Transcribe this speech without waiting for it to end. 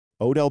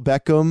Odell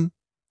Beckham,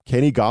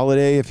 Kenny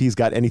Golladay, if he's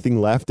got anything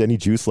left, any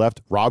juice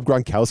left, Rob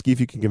Gronkowski, if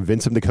you can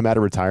convince him to come out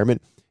of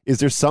retirement. Is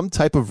there some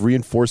type of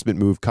reinforcement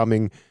move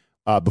coming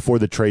before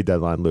the trade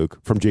deadline, Luke,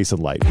 from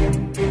Jason Light?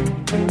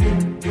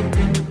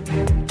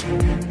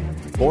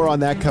 More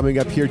on that coming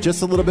up here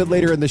just a little bit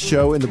later in the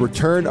show in the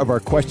return of our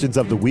Questions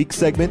of the Week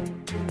segment.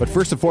 But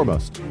first and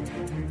foremost,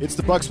 it's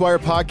the Bucs Wire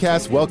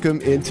podcast.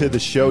 Welcome into the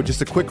show.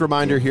 Just a quick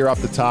reminder here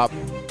off the top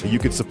that you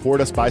can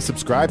support us by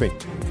subscribing.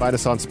 Find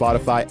us on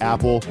Spotify,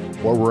 Apple,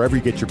 or wherever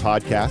you get your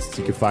podcasts.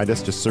 You can find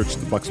us. Just search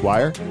the Bucs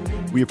Wire.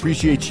 We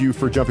appreciate you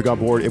for jumping on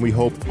board, and we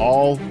hope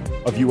all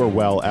of you are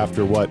well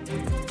after what,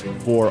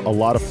 for a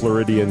lot of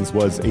Floridians,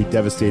 was a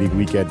devastating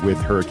weekend with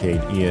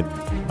Hurricane Ian.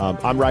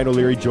 I'm Ryan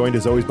O'Leary, joined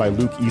as always by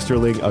Luke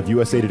Easterling of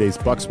USA Today's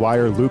Bucs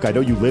Wire. Luke, I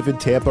know you live in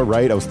Tampa,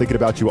 right? I was thinking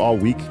about you all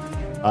week.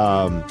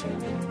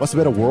 Must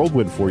have been a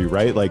whirlwind for you,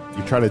 right? Like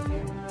you're trying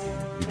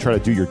to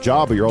do your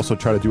job, but you're also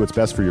trying to do what's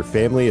best for your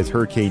family as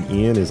Hurricane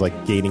Ian is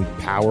like gaining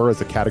power as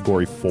a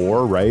Category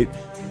 4, right?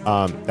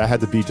 That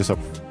had to be just a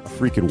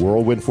freaking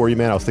whirlwind for you,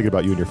 man. I was thinking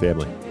about you and your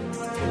family.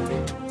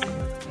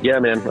 Yeah,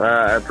 man,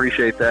 I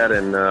appreciate that,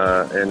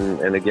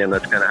 and again,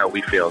 that's kind of how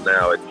we feel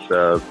now.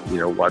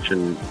 It's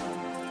watching,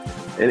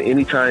 and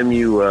anytime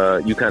you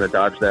kind of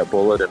dodge that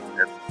bullet and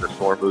the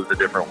storm moves a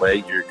different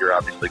way, you're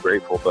obviously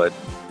grateful, but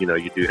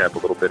you do have a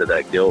little bit of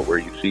that guilt where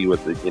you see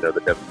what the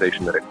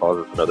devastation that it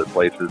causes in other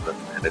places,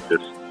 and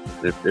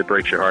it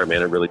breaks your heart,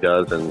 man. It really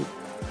does, and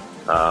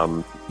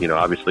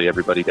obviously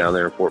everybody down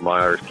there in Fort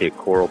Myers, Cape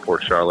Coral,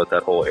 Port Charlotte,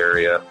 that whole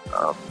area.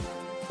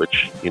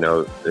 Which,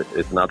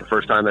 it's not the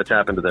first time that's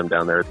happened to them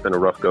down there. It's been a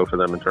rough go for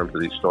them in terms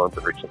of these storms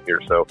in recent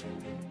years. So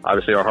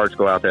obviously our hearts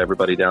go out to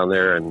everybody down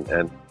there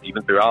and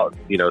even throughout,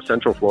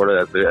 Central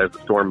Florida as the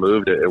storm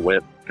moved, it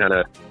went kind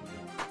of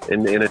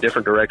in a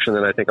different direction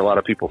than I think a lot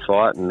of people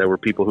thought. And there were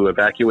people who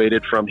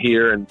evacuated from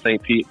here in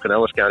St. Pete,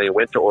 Pinellas County, and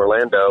went to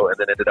Orlando and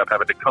then ended up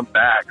having to come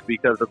back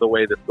because of the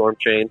way the storm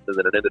changed. And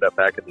then it ended up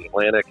back in the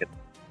Atlantic and,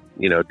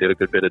 did a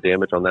good bit of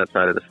damage on that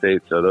side of the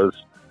state. So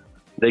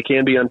they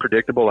can be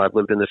unpredictable. I've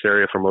lived in this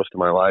area for most of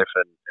my life,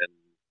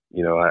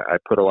 and I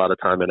put a lot of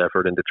time and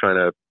effort into trying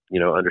to,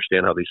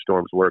 understand how these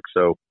storms work.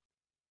 So,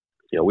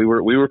 we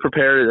were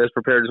prepared as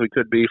we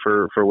could be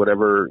for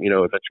whatever,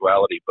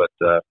 eventuality,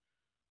 but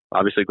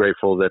obviously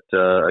grateful that,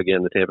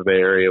 again, the Tampa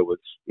Bay area was,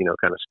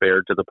 kind of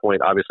spared to the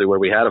point, obviously, where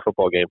we had a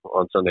football game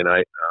on Sunday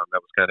night.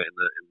 That was kind of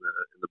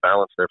in the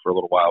balance there for a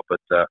little while, but,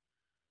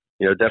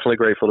 definitely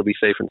grateful to be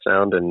safe and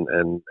sound. And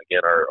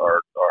again, our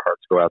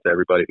hearts go out to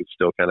everybody who's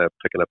still kind of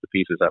picking up the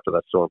pieces after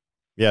that storm.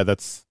 Yeah,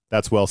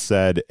 that's well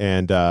said.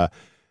 And I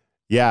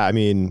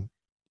mean,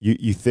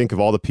 you think of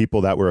all the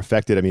people that were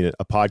affected. I mean,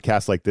 a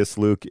podcast like this,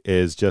 Luke,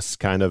 is just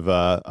kind of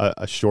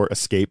a short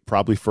escape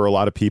probably for a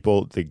lot of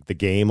people. The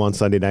game on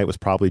Sunday night was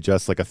probably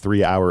just like a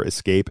 3-hour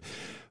escape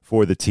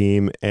for the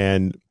team.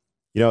 And,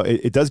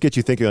 it does get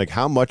you thinking, like,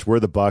 how much were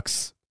the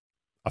Bucs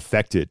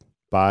affected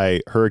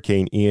by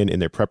Hurricane Ian in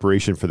their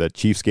preparation for the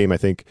Chiefs game? I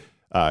think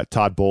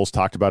Todd Bowles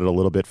talked about it a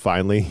little bit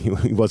finally.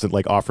 He wasn't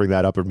like offering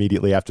that up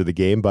immediately after the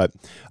game, but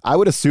I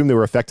would assume they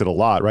were affected a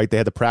lot, right? They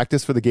had to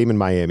practice for the game in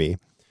Miami.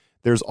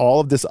 There's all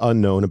of this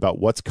unknown about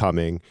what's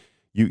coming.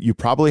 You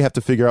probably have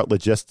to figure out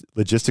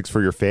logistics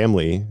for your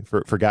family,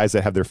 for guys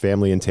that have their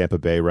family in Tampa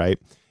Bay, right?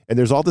 And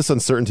there's all this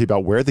uncertainty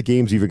about where the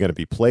game's even going to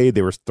be played.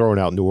 They were throwing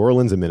out New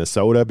Orleans and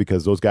Minnesota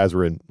because those guys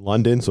were in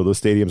London, so those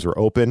stadiums were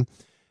open.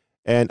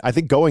 And I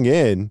think going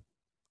in,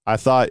 I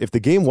thought if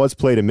the game was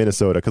played in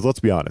Minnesota, because let's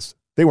be honest,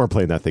 they weren't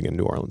playing that thing in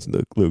New Orleans,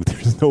 Luke.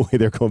 There's no way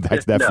they're going back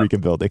to that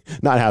freaking building.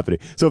 Not happening.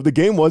 So if the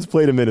game was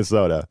played in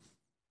Minnesota,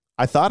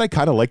 I thought I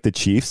kind of liked the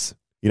Chiefs.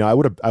 I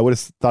would have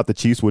thought the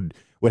Chiefs would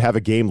have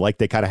a game like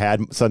they kind of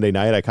had Sunday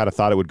night. I kind of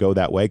thought it would go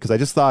that way because I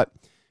just thought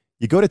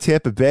you go to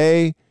Tampa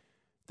Bay,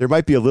 there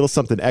might be a little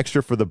something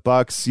extra for the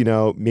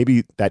Bucs.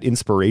 Maybe that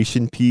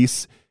inspiration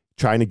piece,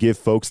 trying to give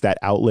folks that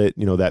outlet.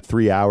 That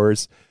 3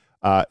 hours.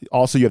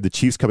 Also, you have the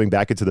Chiefs coming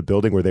back into the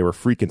building where they were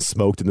freaking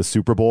smoked in the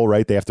Super Bowl,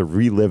 right? They have to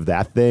relive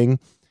that thing.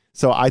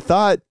 So I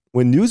thought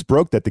when news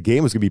broke that the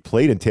game was going to be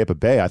played in Tampa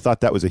Bay, I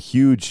thought that was a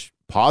huge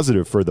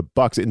positive for the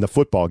Bucs in the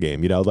football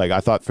game. I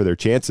thought for their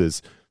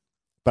chances.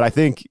 But I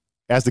think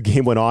as the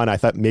game went on, I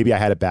thought maybe I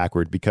had it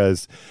backward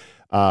because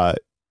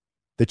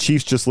the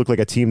Chiefs just looked like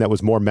a team that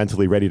was more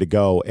mentally ready to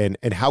go. And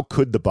how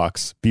could the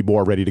Bucs be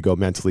more ready to go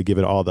mentally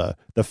given all the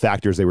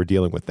factors they were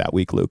dealing with that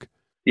week, Luke?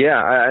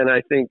 Yeah, and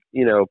I think,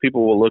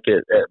 people will look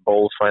at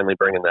Bowles finally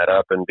bringing that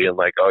up and being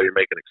like, oh, you're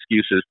making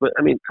excuses. But,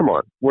 I mean, come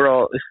on. We're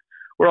all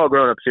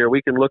grown-ups here.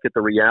 We can look at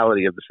the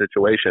reality of the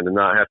situation and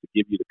not have to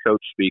give you the coach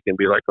speak and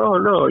be like, oh,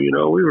 no,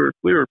 we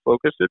were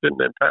focused. It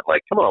didn't impact.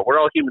 Like, come on, we're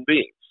all human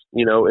beings.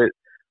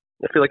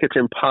 I feel like it's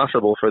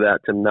impossible for that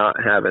to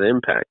not have an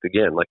impact.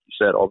 Again, like you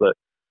said, all the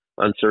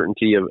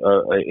uncertainty of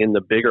in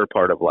the bigger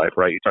part of life,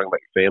 right? You're talking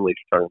about your family.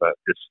 You're talking about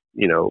just,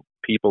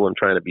 people and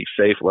trying to be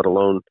safe, let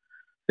alone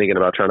thinking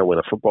about trying to win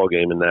a football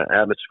game in that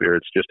atmosphere.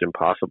 It's just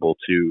impossible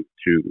to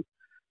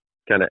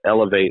kind of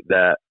elevate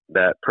that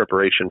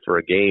preparation for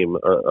a game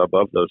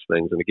above those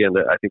things. And again,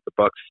 I think the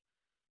Bucs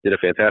did a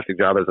fantastic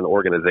job as an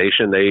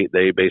organization.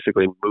 They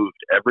basically moved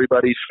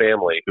everybody's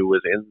family who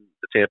was in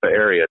the Tampa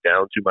area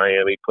down to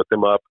Miami, put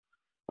them up.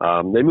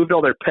 They moved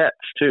all their pets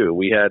too.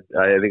 We had,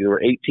 I think there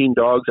were 18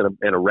 dogs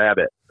and a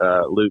rabbit.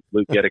 Luke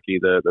Gedicke,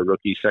 the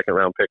rookie second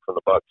round pick from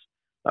the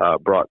Bucs,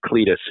 brought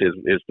Cletus,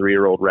 his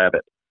 3-year-old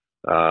rabbit,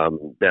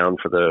 down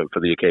for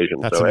the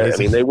occasion. That's so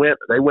amazing. I mean,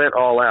 they went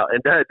all out.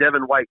 And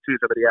Devin White too.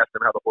 Somebody asked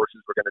him how the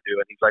horses were going to do,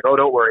 and he's like, "Oh,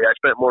 don't worry, I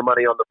spent more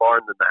money on the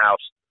barn than the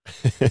house,"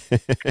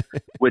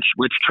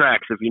 which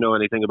tracks if you know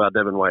anything about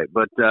Devin White.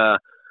 But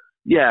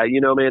yeah,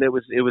 man, it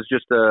was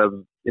just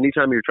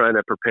anytime you're trying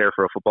to prepare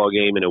for a football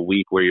game in a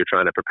week where you're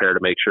trying to prepare to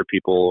make sure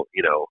people,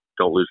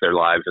 don't lose their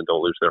lives and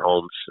don't lose their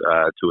homes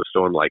to a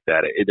storm like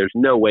that. There's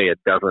no way it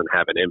doesn't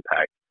have an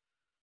impact.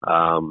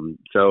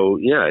 So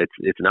yeah,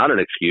 it's not an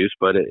excuse,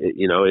 but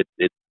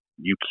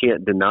you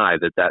can't deny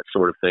that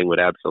sort of thing would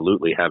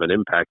absolutely have an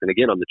impact. And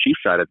again, on the Chiefs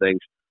side of things,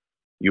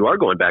 you are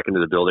going back into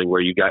the building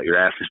where you got your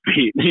asses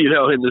beat,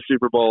 in the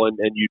Super Bowl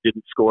and you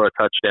didn't score a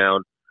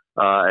touchdown,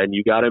 and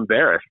you got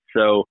embarrassed.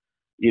 So,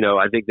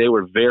 I think they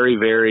were very,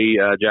 very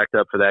jacked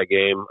up for that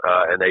game,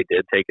 and they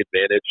did take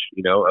advantage,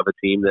 of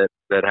a team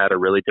that had a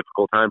really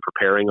difficult time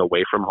preparing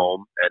away from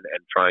home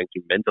and trying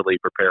to mentally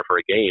prepare for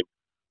a game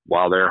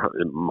while their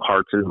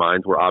hearts and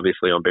minds were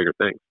obviously on bigger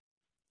things.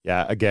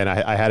 Yeah, again,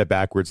 I had it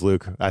backwards,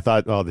 Luke. I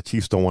thought, the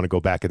Chiefs don't want to go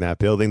back in that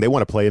building. They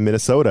want to play in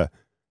Minnesota.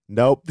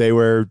 Nope, they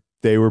were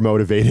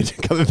motivated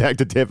coming back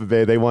to Tampa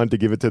Bay. They wanted to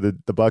give it to the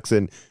Bucs,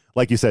 and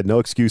like you said, no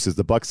excuses.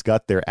 The Bucs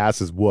got their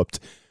asses whooped.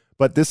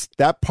 But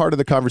that part of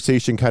the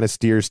conversation kind of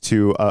steers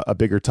to a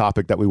bigger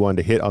topic that we wanted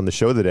to hit on the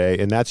show today,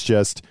 and that's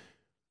just,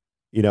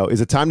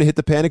 is it time to hit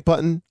the panic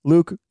button,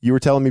 Luke? You were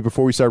telling me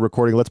before we started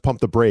recording, let's pump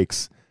the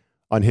brakes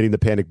on hitting the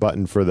panic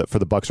button for the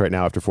Bucs right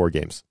now after 4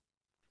 games.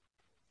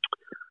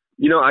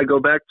 I go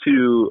back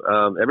to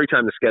every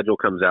time the schedule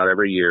comes out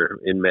every year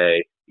in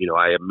May,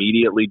 I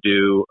immediately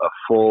do a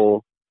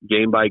full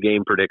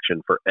game-by-game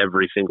prediction for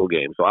every single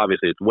game. So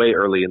obviously it's way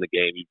early in the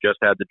game. You've just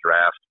had the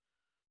draft.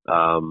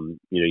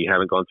 You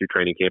haven't gone through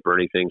training camp or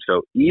anything.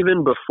 So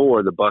even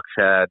before the Bucs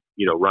had,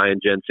 Ryan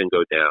Jensen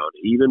go down,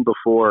 even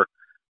before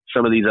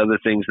some of these other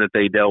things that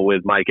they dealt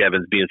with, Mike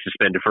Evans being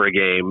suspended for a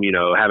game,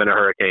 having a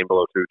hurricane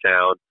blow through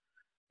town,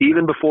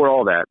 even before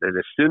all that, and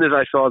as soon as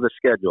I saw the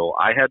schedule,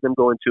 I had them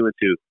going 2-2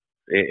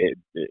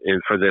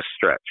 for this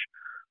stretch.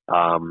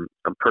 I'm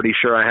pretty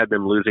sure I had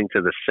them losing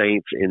to the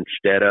Saints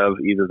instead of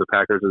either the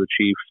Packers or the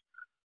Chiefs.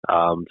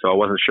 So I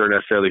wasn't sure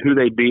necessarily who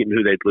they'd beat and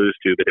who they'd lose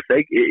to. But if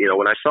they,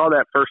 when I saw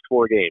that first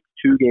 4 games,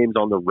 2 games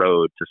on the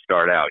road to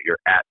start out,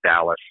 you're at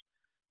Dallas,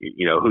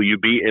 who you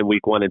beat in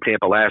week 1 in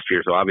Tampa last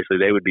year. So obviously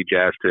they would be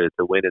jazzed to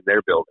win in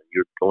their building.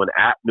 You're going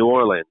at New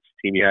Orleans,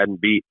 team you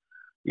hadn't beat,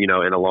 in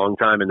a long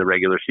time in the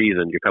regular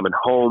season. You're coming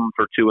home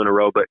for 2 in a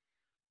row, but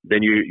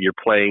then you're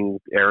playing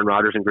Aaron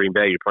Rodgers in Green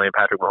Bay. You're playing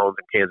Patrick Mahomes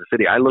in Kansas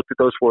City. I looked at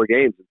those 4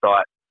 games and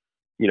thought,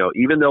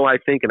 even though I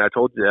think, and I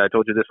told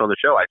you this on the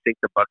show, I think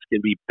the Bucs can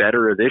be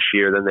better this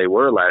year than they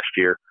were last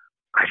year.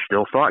 I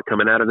still thought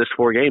coming out of this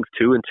 4 games,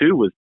 2-2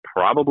 was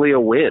probably a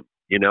win,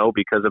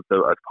 because of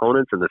the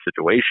opponents and the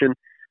situation.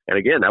 And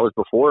again, that was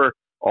before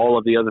all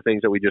of the other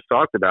things that we just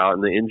talked about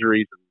and the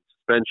injuries and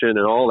suspension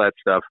and all that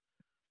stuff.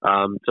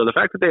 So the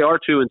fact that they are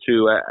 2-2,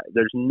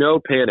 there's no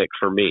panic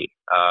for me.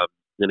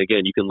 And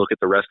again, you can look at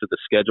the rest of the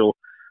schedule.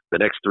 The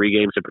next 3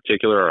 games in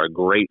particular are a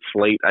great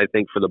slate, I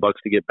think, for the Bucs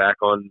to get back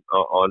on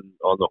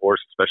the horse,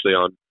 especially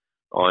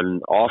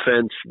on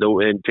offense,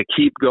 and to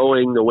keep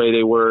going the way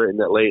they were in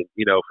that late,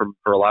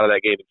 for a lot of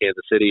that game in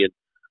Kansas City and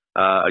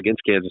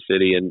against Kansas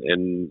City, and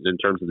in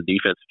terms of the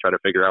defense to try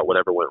to figure out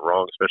whatever went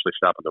wrong, especially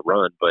stopping the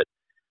run. But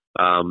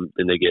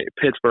then they get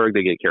Pittsburgh,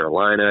 they get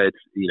Carolina.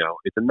 It's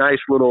it's a nice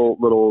little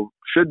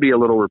should be a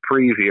little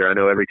reprieve here. I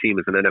know every team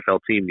is an NFL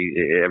team.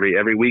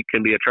 Every week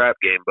can be a trap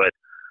game, but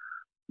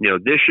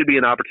this should be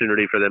an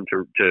opportunity for them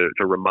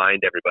to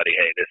remind everybody,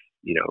 hey,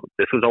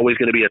 this was always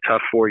going to be a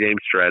tough 4-game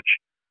stretch.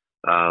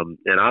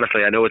 And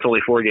honestly, I know it's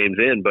only 4 games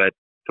in, but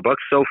the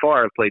Bucs so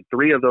far have played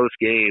 3 of those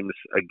games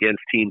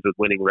against teams with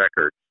winning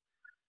records.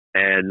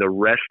 And the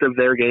rest of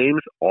their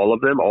games, all of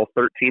them, all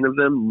 13 of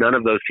them, none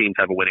of those teams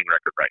have a winning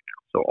record right now.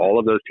 So all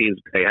of those teams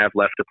they have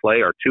left to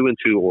play are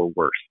 2-2 or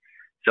worse.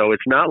 So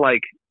it's not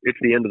like it's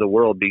the end of the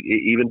world,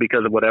 even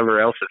because of whatever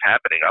else is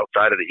happening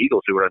outside of the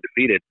Eagles, who are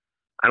undefeated.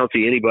 I don't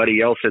see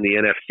anybody else in the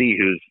NFC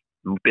who's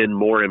been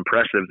more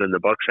impressive than the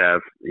Bucs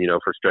have,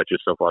 for stretches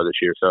so far this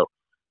year. So,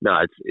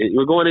 no,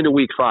 we're going into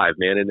week 5,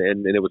 man,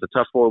 and it was a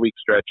tough 4-week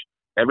stretch.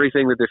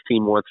 Everything that this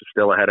team wants is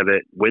still ahead of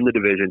it. Win the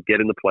division, get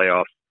in the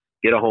playoffs,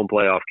 get a home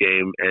playoff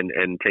game,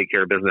 and take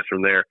care of business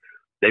from there.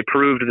 They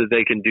proved that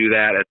they can do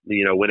that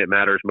when it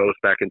matters most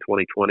back in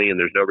 2020, and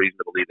there's no reason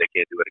to believe they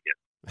can't do it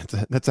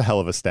again. That's a hell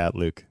of a stat,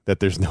 Luke, that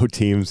there's no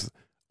teams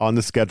on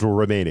the schedule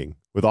remaining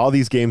with all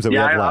these games that we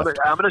have left.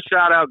 I'm going to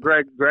shout out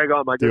Greg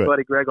on my good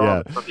buddy Greg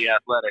on from The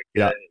Athletic.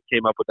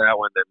 Came up with that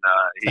one,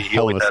 and he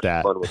always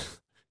has fun with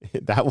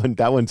it.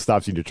 that one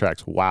stops you in your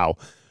tracks. Wow.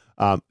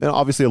 And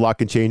obviously a lot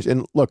can change.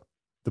 And look,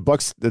 the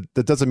Bucs,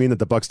 that doesn't mean that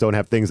the Bucs don't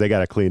have things they got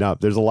to clean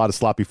up. There's a lot of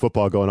sloppy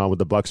football going on with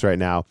the Bucs right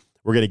now.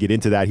 We're going to get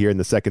into that here in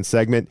the second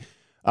segment.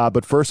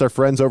 But first, our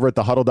friends over at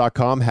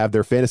thehuddle.com have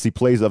their fantasy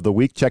plays of the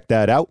week. Check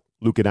that out.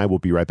 Luke and I will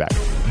be right back.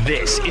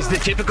 This is the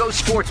Tipico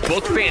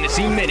Sportsbook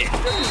Fantasy Minute.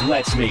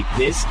 Let's make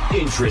this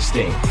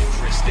interesting.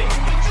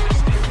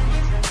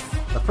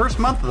 The first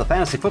month of the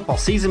fantasy football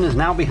season is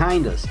now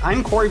behind us.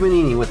 I'm Corey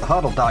Bonini with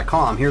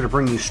thehuddle.com, here to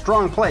bring you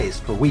strong plays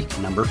for week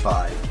number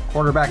 5.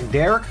 Quarterback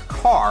Derek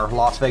Carr,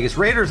 Las Vegas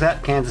Raiders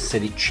at Kansas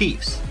City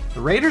Chiefs.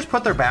 The Raiders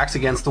put their backs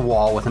against the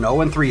wall with an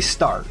 0-3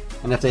 start,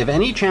 and if they have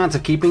any chance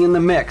of keeping in the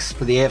mix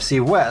for the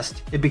AFC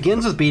West, it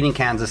begins with beating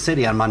Kansas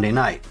City on Monday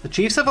night. The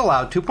Chiefs have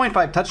allowed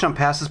 2.5 touchdown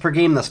passes per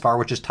game thus far,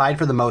 which is tied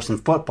for the most in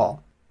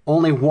football.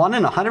 Only 1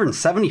 in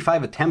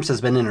 175 attempts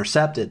has been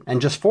intercepted,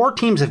 and just 4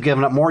 teams have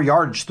given up more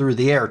yardage through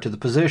the air to the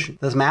position.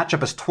 This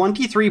matchup is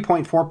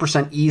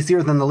 23.4%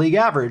 easier than the league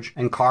average,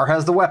 and Carr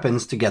has the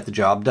weapons to get the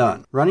job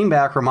done. Running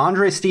back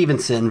Ramondre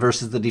Stevenson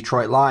versus the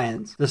Detroit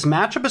Lions. This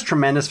matchup is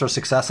tremendous for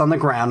success on the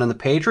ground, and the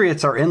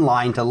Patriots are in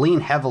line to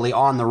lean heavily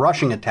on the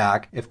rushing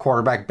attack if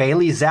quarterback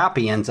Bailey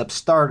Zappi ends up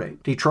starting.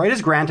 Detroit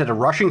is granted a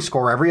rushing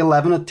score every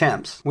 11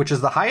 attempts, which is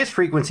the highest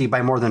frequency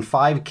by more than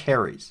 5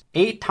 carries.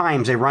 8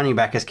 times a running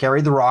back has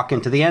carried the rock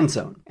into the end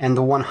zone, and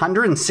the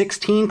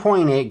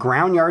 116.8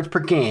 ground yards per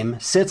game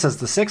sits as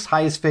the 6th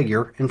highest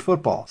figure in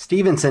football.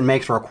 Stevenson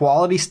makes for a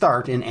quality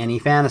start in any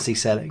fantasy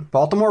setting.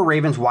 Baltimore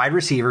Ravens wide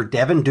receiver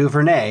Devin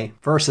Duvernay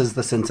versus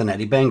the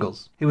Cincinnati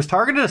Bengals. He was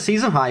targeted a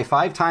season high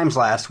 5 times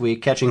last week,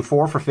 catching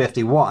 4 for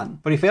 51,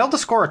 but he failed to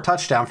score a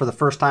touchdown for the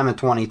first time in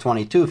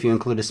 2022 if you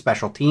include his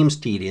special teams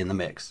TD in the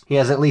mix. He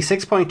has at least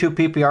 6.2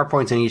 PPR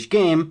points in each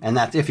game, and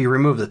that's if you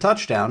remove the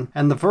touchdown,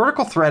 and the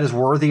vertical threat is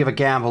worthy of a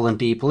gamble in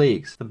deep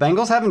leagues. The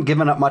Bengals haven't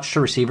given up much to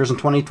receivers in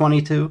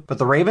 2022, but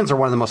the Ravens are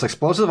one of the most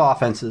explosive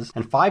offenses,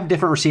 and 5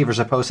 different receivers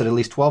have posted at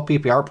least 12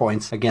 PPR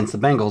points against the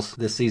Bengals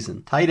this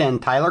season. Tight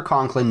end Tyler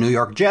Conklin, New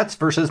York Jets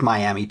versus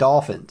Miami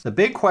Dolphins. The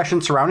big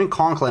question surrounding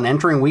Conklin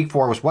entering week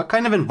 4 was what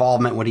kind of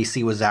involvement would he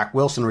see with Zach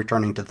Wilson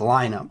returning to the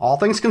lineup. All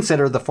things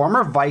considered, the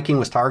former Viking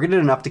was targeted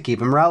enough to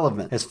keep him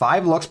relevant. His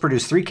 5 looks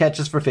produced 3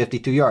 catches for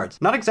 52 yards.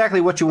 Not exactly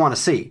what you want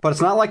to see, but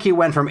it's not like he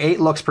went from 8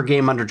 looks per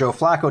game under Joe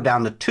Flacco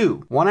down to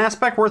 2. One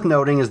aspect worth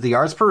noting is the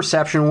yards per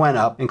reception went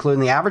up, including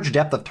the average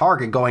depth of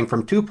target going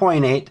from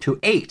 2.8 to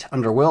 8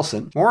 under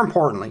Wilson. More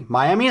importantly,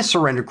 Miami has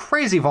surrendered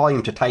crazy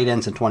volume to tight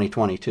ends in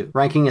 2022,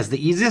 ranking as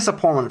the easiest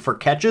opponent for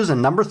catches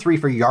and number 3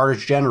 for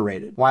yardage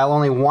generated. While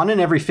only 1 in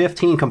every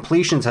 15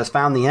 completions has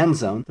found the end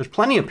zone, there's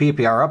plenty of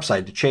PPR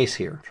upside to chase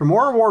here. For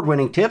more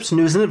award-winning tips,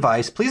 news, and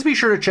advice, please be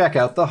sure to check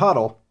out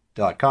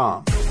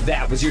thehuddle.com.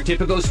 That was your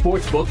Tipico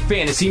Sportsbook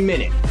Fantasy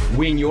Minute.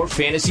 Win your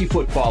fantasy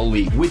football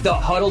league with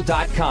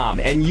thehuddle.com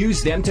and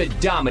use them to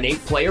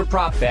dominate player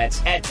prop bets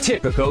at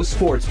Tipico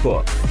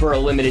Sportsbook. For a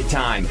limited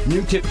time,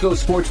 new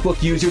Tipico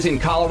Sportsbook users in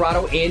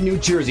Colorado and New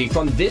Jersey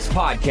from this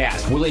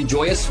podcast will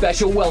enjoy a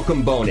special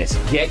welcome bonus.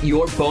 Get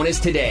your bonus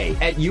today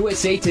at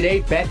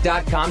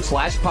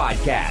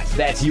usatodaybet.com/podcast.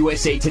 That's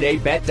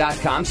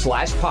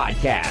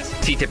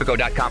usatodaybet.com/podcast. See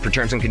Tipico.com for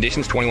terms and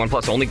conditions. 21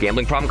 plus only.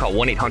 Gambling problem? Call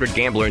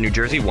 1-800-GAMBLER in New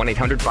Jersey.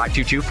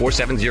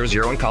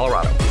 1-800-522-4700 in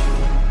Colorado.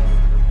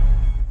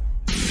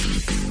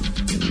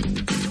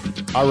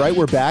 All right,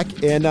 we're back,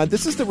 and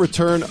this is the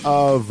return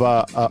of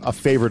a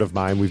favorite of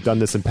mine. We've done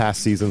this in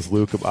past seasons,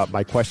 Luke.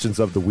 My questions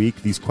of the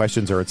week. These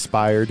questions are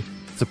inspired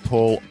to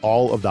pull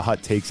all of the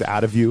hot takes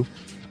out of you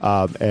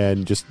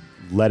and just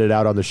let it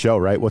out on the show,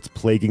 right? What's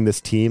plaguing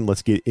this team?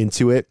 Let's get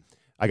into it.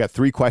 I got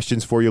 3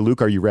 questions for you,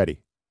 Luke. Are you ready?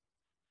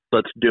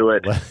 Let's do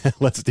it.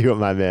 Let's do it,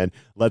 my man.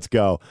 Let's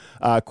go.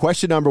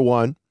 Question number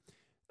 1.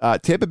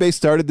 Tampa Bay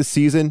started the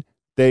season.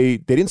 They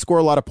didn't score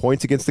a lot of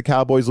points against the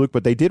Cowboys, Luke,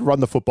 but they did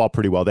run the football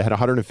pretty well. They had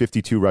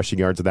 152 rushing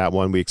yards in that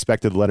one. We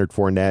expected Leonard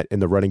Fournette in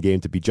the running game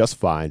to be just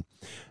fine.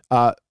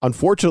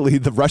 Unfortunately,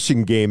 the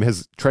rushing game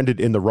has trended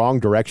in the wrong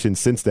direction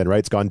since then, right?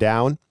 It's gone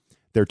down.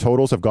 Their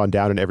totals have gone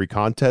down in every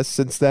contest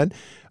since then,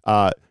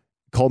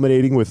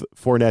 culminating with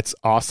Fournette's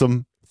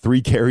awesome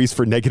 3 carries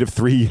for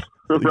 -3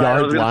 Right,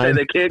 I was going to say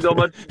they can't go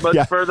much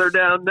further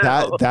down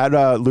now.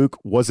 That Luke,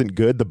 wasn't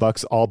good. The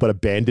Bucs all but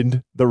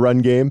abandoned the run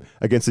game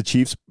against the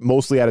Chiefs,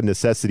 mostly out of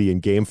necessity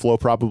and game flow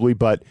probably,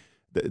 but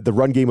the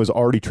run game was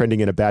already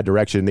trending in a bad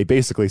direction. They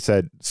basically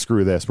said,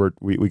 screw this,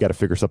 we got to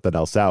figure something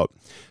else out.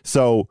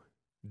 So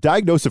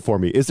diagnose it for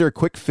me. Is there a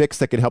quick fix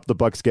that can help the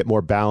Bucs get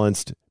more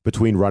balanced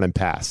between run and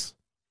pass?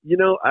 You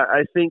know,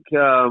 I think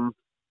some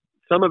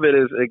of it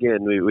is,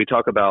 again, we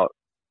talk about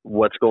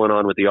what's going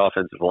on with the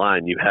offensive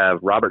line. You have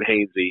Robert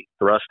Hainsey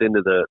thrust into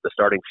the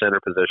starting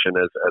center position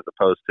as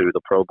opposed to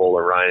the Pro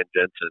Bowler Ryan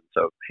Jensen.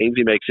 So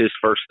Hainsey makes his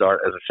first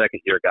start as a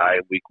second-year guy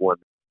in week 1.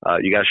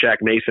 You got Shaq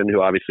Mason, who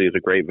obviously is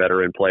a great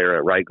veteran player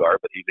at right guard,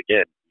 but he's,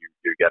 again,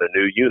 you got a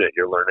new unit.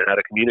 You're learning how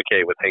to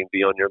communicate with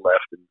Hainsey on your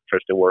left and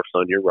Tristan Wirfs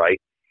on your right.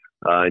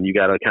 And you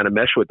got to kind of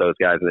mesh with those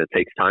guys, and it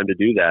takes time to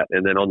do that.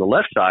 And then on the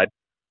left side,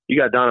 you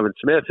got Donovan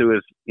Smith, who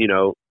is,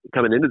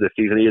 coming into this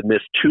season, he had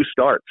missed 2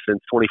 starts since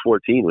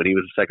 2014 when he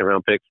was a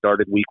second-round pick,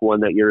 started week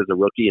 1 that year as a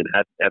rookie and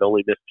had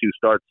only missed 2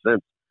 starts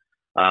since.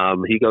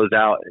 He goes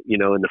out, in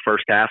the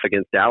first half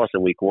against Dallas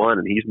in week 1,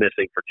 and he's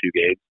missing for 2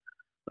 games.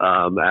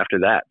 after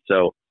that.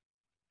 So,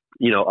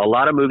 a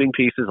lot of moving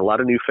pieces, a lot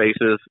of new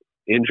faces,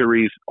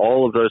 injuries,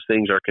 all of those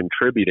things are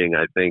contributing,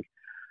 I think.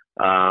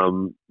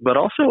 But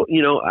also,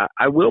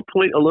 I will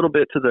point a little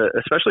bit to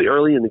especially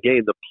early in the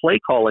game, the play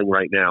calling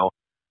right now.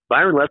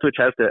 Byron Leftwich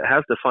has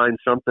to find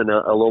something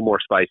a little more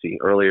spicy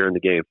earlier in the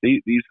game.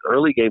 These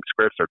early game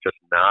scripts are just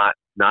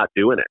not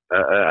doing it.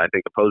 I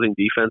think opposing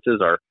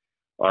defenses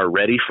are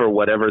ready for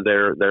whatever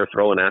they're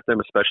throwing at them,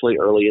 especially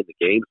early in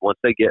the game. Once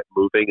they get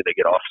moving and they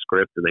get off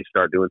script and they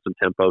start doing some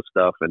tempo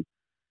stuff, and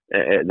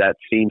that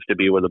seems to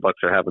be where the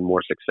Bucs are having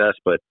more success.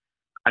 But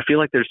I feel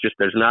like there's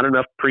not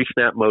enough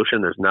pre-snap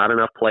motion. There's not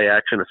enough play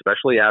action,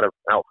 especially out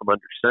from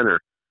under center.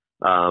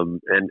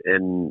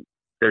 And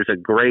there's a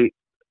great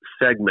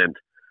segment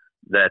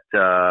that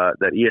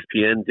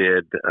ESPN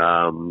did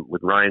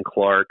with Ryan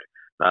Clark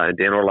and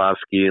Dan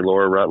Orlovsky and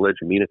Laura Rutledge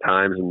and Mina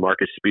Kimes and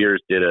Marcus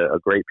Spears did a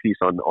great piece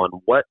on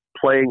what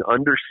playing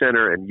under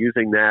center and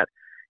using that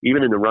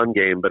even in the run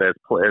game, but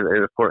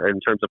in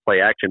terms of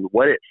play action,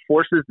 what it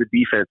forces the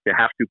defense to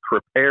have to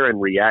prepare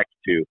and react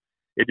to.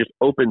 It just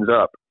opens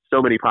up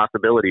so many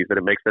possibilities that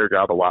it makes their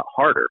job a lot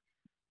harder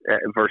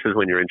versus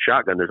when you're in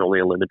shotgun. There's only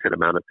a limited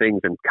amount of things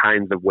and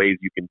kinds of ways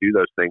you can do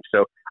those things.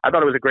 So I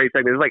thought it was a great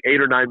segment. It was like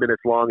 8 or 9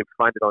 minutes long. If you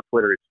find it on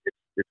Twitter,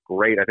 it's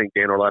great. I think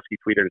Dan Orlovsky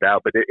tweeted it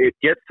out, but it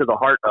gets to the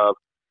heart of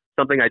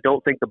something I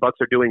don't think the Bucs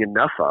are doing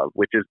enough of,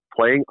 which is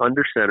playing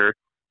under center,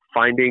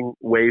 finding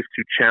ways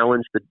to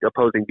challenge the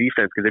opposing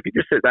defense. Because if you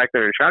just sit back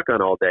there and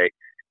shotgun all day,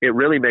 it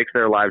really makes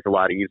their lives a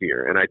lot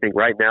easier. And I think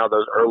right now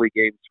those early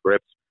game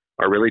scripts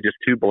are really just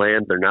too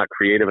bland. They're not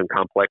creative and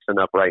complex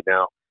enough right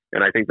now.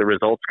 And I think the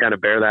results kind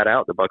of bear that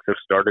out. The Bucs have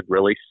started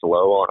really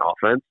slow on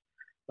offense.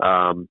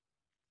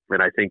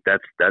 And I think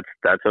that's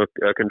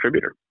a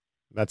contributor.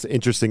 That's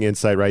interesting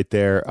insight right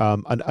there.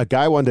 A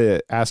guy I wanted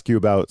to ask you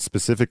about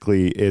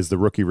specifically is the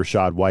rookie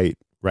Rachaad White,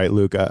 right,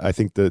 Luke? I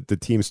think the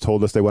teams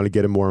told us they want to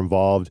get him more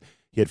involved.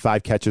 He had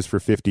 5 catches for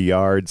 50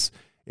 yards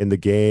in the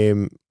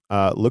game.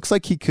 Looks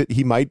like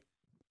he might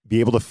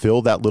be able to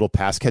fill that little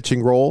pass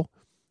catching role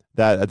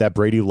that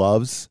Brady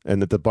loves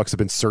and that the Bucs have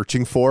been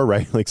searching for,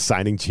 right? Like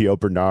signing Gio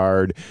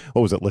Bernard.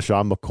 What was it?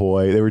 LaShawn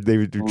McCoy. They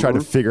were trying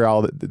to figure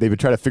out. They've been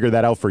trying to figure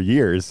that out for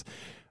years.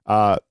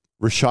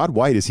 Rachaad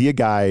White, is he a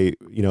guy,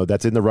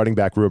 that's in the running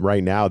back room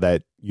right now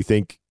that you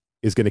think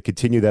is going to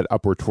continue that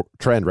upward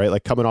trend, right?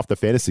 Like coming off the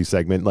fantasy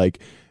segment, like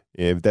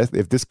if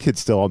this kid's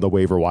still on the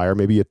waiver wire,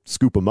 maybe you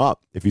scoop him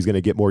up if he's going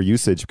to get more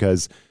usage,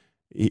 because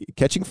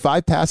catching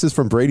 5 passes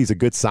from Brady's a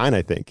good sign.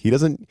 I think he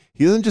doesn't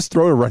just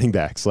throw to running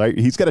backs. Like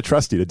he's got to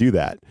trust you to do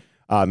that.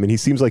 And he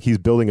seems like he's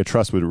building a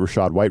trust with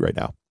Rachaad White right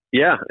now.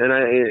 Yeah. And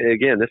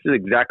again, this is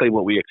exactly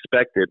what we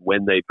expected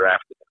when they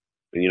drafted him.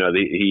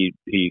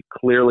 He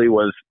clearly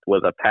was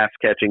a pass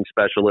catching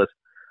specialist.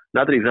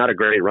 Not that he's not a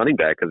great running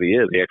back, because he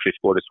is. He actually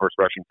scored his first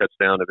rushing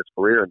touchdown of his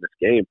career in this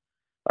game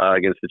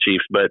against the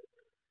Chiefs. But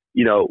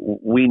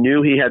we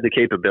knew he had the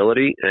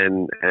capability,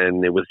 and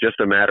it was just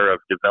a matter of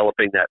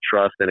developing that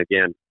trust. And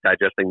again,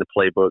 digesting the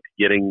playbook,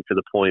 getting to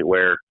the point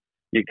where,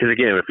 because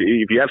again, if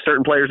you have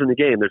certain players in the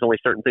game, there's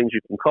only certain things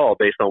you can call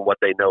based on what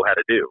they know how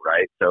to do,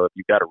 right? So if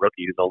you've got a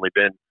rookie who's only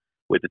been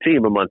with the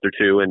team a month or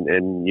two, and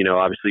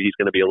obviously he's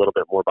going to be a little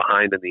bit more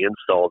behind in the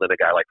install than a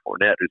guy like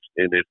Fournette who's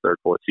in his 3rd,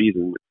 4th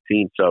season with the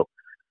team. So,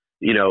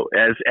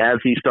 as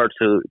he starts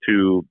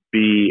to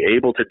be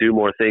able to do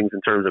more things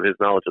in terms of his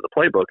knowledge of the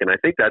playbook, and I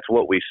think that's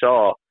what we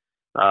saw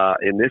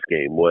in this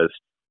game, was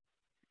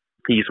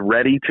he's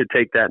ready to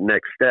take that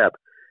next step.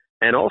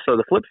 And also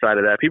the flip side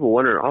of that, people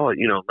wondering,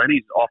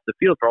 Lenny's off the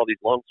field for all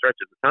these long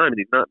stretches of time and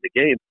he's not in the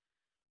game.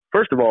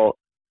 First of all,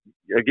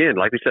 again,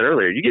 like we said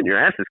earlier, you're getting your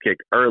asses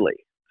kicked early.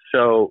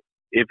 So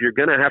if you're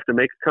going to have to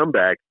make a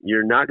comeback,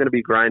 you're not going to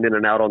be grinding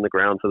and out on the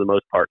ground for the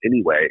most part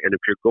anyway. And if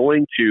you're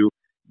going to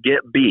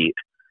get beat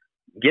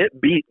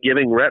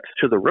giving reps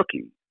to the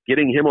rookie,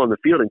 getting him on the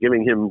field and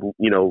giving him,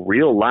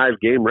 real live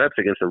game reps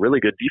against a really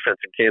good defense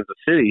in Kansas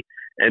City,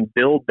 and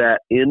build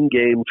that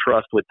in-game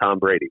trust with Tom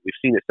Brady. We've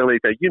seen it so many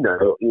times. You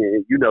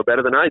know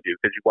better than I do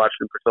because you watched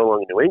him for so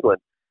long in New England.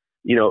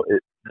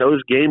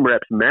 Those game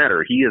reps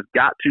matter. He has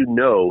got to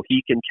know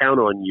he can count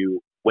on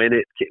you when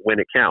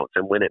it counts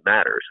and when it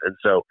matters. And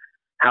so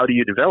how do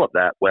you develop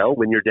that? Well,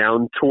 when you're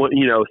down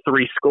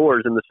 3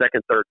 scores in the 2nd,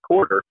 3rd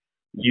quarter,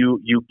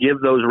 you give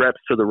those reps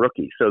to the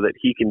rookie so that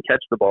he can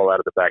catch the ball out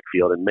of the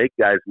backfield and make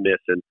guys miss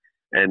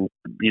and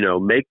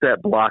make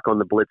that block on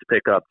the blitz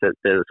pickup so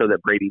that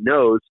Brady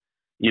knows,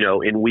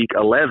 in week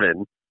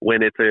 11,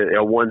 when it's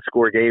a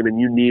 1-score game and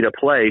you need a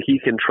play, he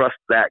can trust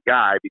that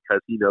guy because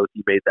he knows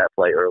he made that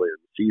play earlier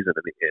in the season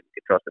and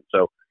can trust him.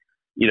 So,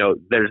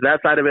 there's that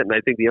side of it. And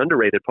I think the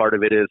underrated part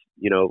of it is,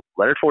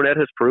 Leonard Fournette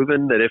has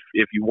proven that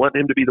if you want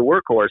him to be the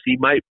workhorse, he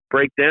might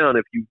break down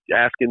if you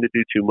ask him to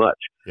do too much.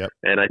 Yep.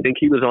 And I think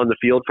he was on the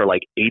field for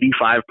like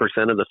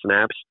 85% of the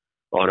snaps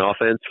on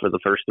offense for the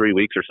first 3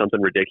 weeks or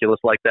something ridiculous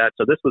like that.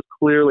 So this was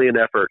clearly an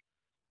effort.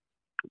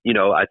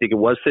 I think it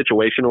was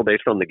situational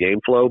based on the game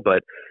flow,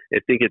 but I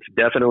think it's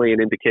definitely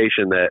an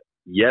indication that,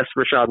 yes,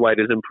 Rachaad White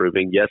is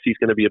improving. Yes, he's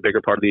going to be a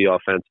bigger part of the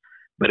offense.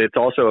 But it's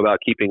also about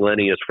keeping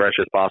Lenny as fresh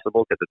as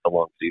possible because it's a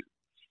long season.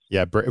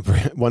 Yeah,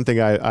 one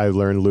thing I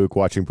learned, Luke,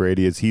 watching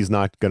Brady is he's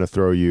not going to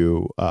throw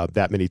you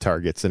that many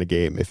targets in a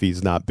game if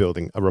he's not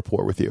building a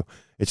rapport with you.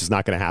 It's just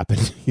not going to happen.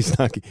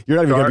 You're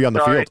not even going to be on the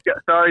field.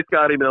 Sorry,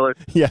 Scotty Miller.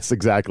 Yes,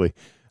 exactly.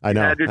 I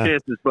know. You had your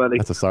chances, buddy.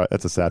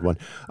 That's a sad one.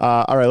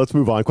 All right, let's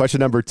move on. Question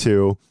number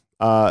 2.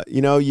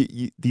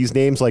 These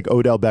names like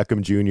Odell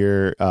Beckham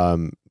Jr.,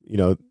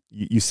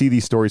 you see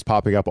these stories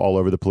popping up all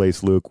over the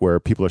place, Luke, where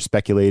people are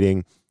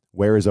speculating,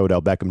 where is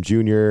Odell Beckham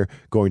Jr.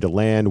 going to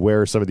land?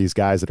 Where are some of these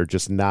guys that are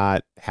just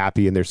not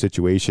happy in their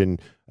situation?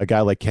 A guy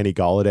like Kenny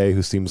Golladay,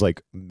 who seems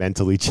like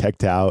mentally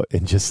checked out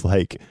and just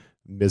like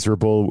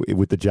miserable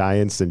with the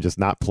Giants and just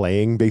not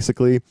playing,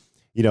 basically.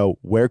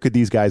 Where could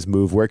these guys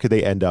move? Where could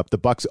they end up? The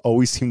Bucs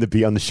always seem to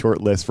be on the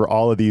short list for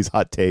all of these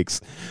hot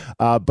takes.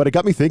 But it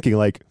got me thinking,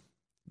 like,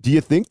 do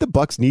you think the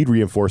Bucs need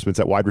reinforcements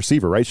at wide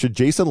receiver, right? Should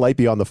Jason Light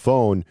be on the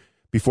phone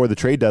before the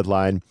trade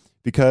deadline?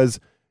 Because,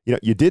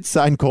 you did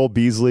sign Cole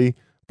Beasley,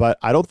 but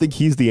I don't think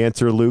he's the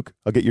answer, Luke.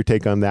 I'll get your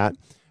take on that.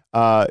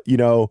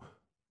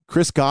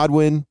 Chris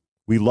Godwin,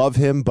 we love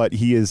him, but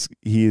he is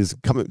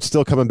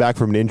still coming back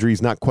from an injury.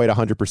 He's not quite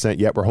 100%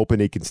 yet. We're hoping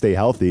he can stay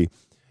healthy.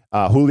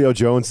 Julio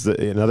Jones,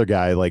 another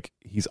guy, like,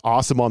 he's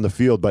awesome on the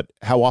field, but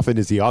how often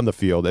is he on the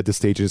field at this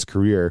stage of his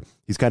career?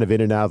 He's kind of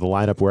in and out of the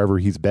lineup wherever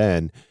he's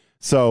been.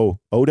 So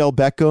Odell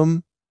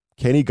Beckham,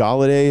 Kenny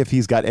Golladay, if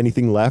he's got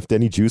anything left,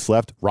 any juice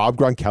left, Rob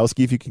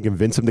Gronkowski, if you can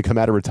convince him to come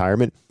out of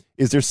retirement.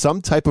 Is there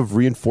some type of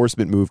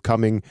reinforcement move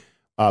coming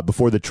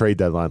before the trade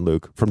deadline,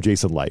 Luke, from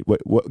Jason Light?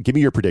 Give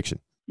me your prediction.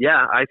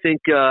 Yeah, I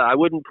think I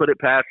wouldn't put it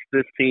past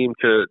this team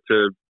to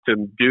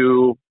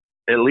do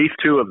at least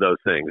 2 of those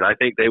things. I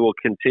think they will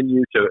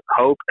continue to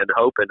hope and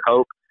hope and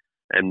hope,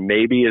 and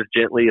maybe as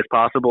gently as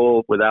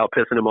possible, without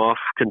pissing him off,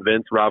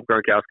 convince Rob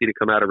Gronkowski to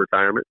come out of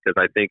retirement,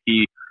 because I think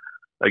he,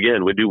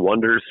 again, would do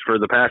wonders for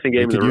the passing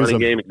game and the running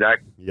game,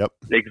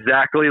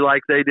 exactly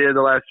like they did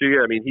the last 2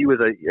 years. I mean, he was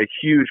a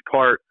huge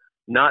part,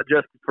 not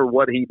just for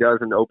what he does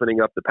in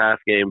opening up the pass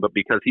game, but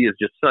because he is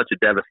just such a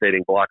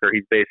devastating blocker.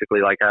 He's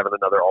basically like having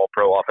another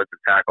all-pro offensive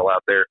tackle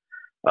out there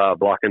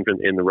blocking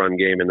in the run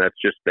game, and that's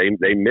just they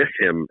miss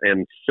him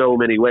in so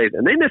many ways,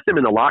 and they miss him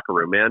in the locker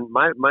room, man.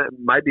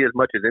 Might be as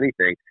much as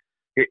anything.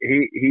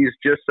 He's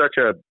just such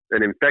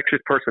an infectious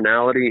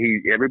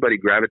personality. Everybody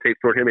gravitates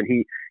toward him, and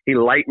he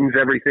lightens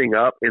everything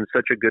up in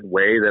such a good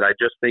way that I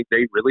just think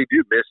they really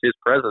do miss his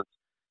presence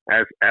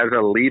as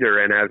a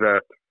leader and as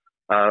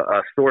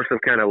a source of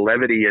kind of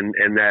levity and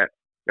that,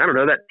 I don't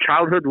know, that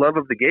childhood love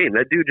of the game.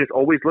 That dude just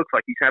always looks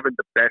like he's having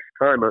the best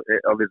time of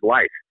his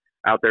life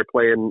out there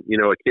playing,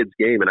 a kid's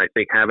game. And I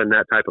think having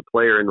that type of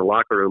player in the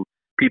locker room,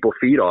 people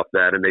feed off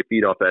that, and they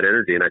feed off that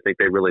energy. And I think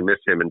they really miss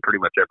him in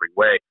pretty much every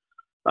way.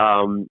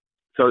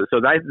 So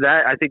that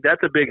I think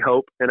that's a big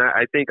hope. And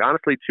I think,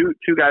 honestly,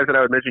 two guys that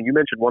I would mention, you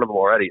mentioned one of them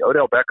already,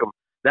 Odell Beckham,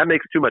 that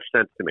makes too much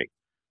sense to me.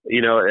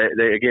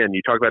 Again,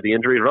 you talk about the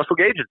injuries. Russell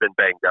Gage has been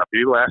banged up.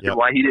 People ask him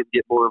why he didn't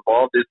get more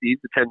involved. He's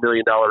the $10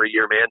 million a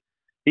year man.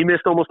 He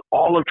missed almost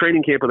all of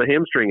training camp with a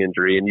hamstring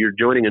injury, and you're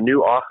joining a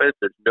new offense.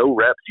 There's no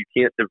reps. You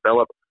can't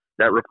develop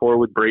that rapport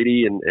with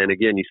Brady. And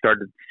again, you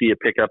started to see a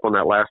pickup on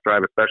that last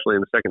drive, especially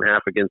in the second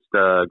half against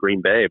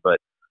Green Bay. But,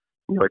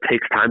 it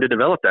takes time to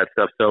develop that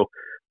stuff. So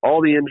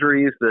all the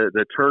injuries,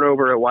 the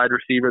turnover at wide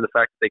receiver, the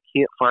fact that they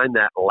can't find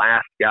that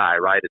last guy,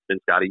 right? It's been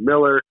Scotty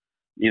Miller.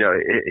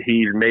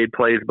 He's made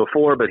plays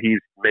before, but he's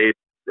made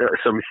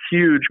some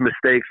huge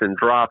mistakes and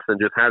drops and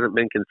just hasn't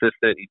been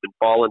consistent. He's been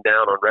falling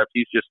down on reps.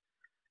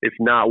 It's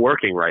not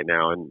working right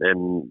now. And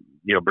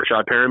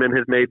Brashad Perriman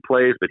has made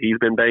plays, but he's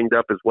been banged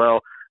up as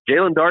well.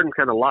 Jalen Darden's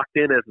kind of locked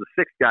in as the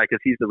 6th guy because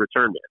he's the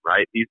return man,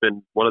 right? He's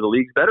been one of the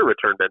league's better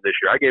return men this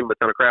year. I gave him a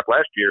ton of crap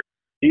last year.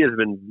 He has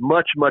been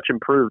much, much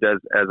improved as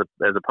a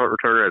punt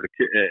returner,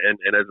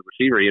 and as a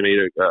receiver. He made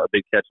a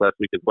big catch last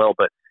week as well.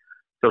 But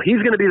so he's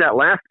going to be that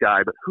last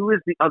guy. But who is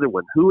the other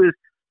one?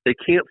 They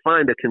can't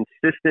find a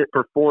consistent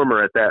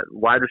performer at that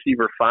wide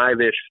receiver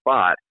 5-ish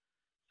spot,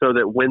 so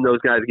that when those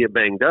guys get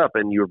banged up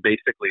and you're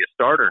basically a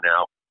starter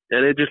now.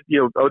 And it just,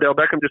 Odell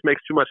Beckham just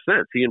makes too much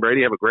sense. He and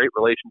Brady have a great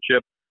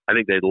relationship. I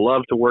think they'd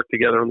love to work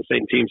together on the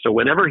same team. So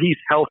whenever he's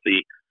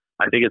healthy,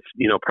 I think it's,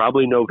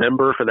 probably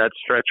November for that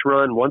stretch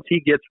run. Once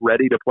he gets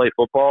ready to play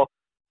football,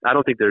 I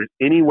don't think there's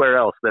anywhere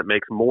else that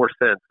makes more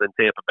sense than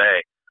Tampa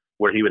Bay,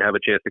 where he would have a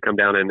chance to come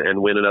down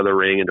and win another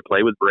ring and to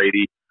play with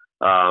Brady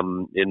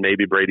in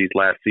maybe Brady's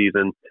last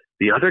season.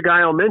 The other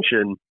guy I'll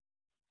mention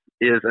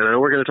is, and I know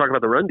we're going to talk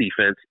about the run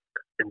defense,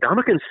 and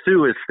Ndamukong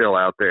Suh is still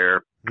out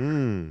there.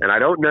 And I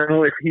don't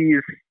know if he's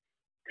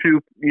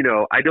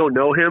I don't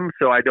know him,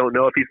 so I don't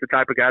know if he's the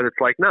type of guy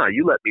that's like, nah,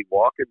 you let me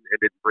walk and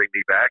didn't bring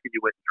me back, and you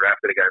went and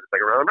drafted a guy in the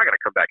second round. I'm not going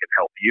to come back and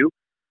help you.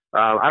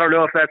 I don't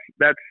know if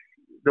that's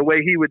the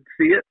way he would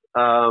see it.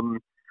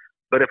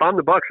 But if I'm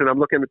the Bucs and I'm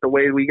looking at the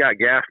way we got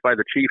gassed by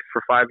the Chiefs for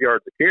 5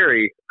 yards to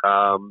carry,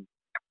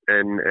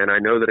 and I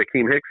know that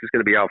Akeem Hicks is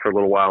going to be out for a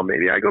little while,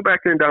 maybe I go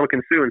back to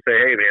Ndamukong Suh and say,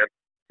 hey, man,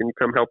 can you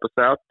come help us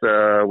out?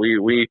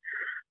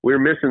 We're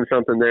missing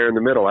something there in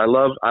the middle. I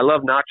love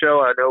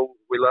Nacho. I know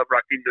we love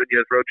Raheem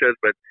Nunez-Roches,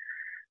 but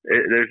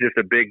there's just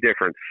a big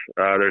difference.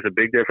 There's a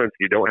big difference.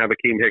 You don't have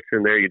Akeem Hicks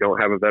in there. You don't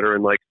have a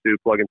veteran like Stu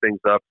plugging things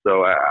up.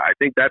 So I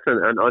think that's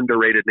an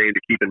underrated name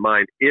to keep in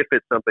mind if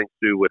it's something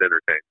Stu would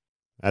entertain.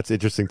 That's an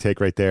interesting take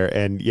right there.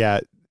 And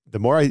yeah, the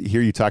more I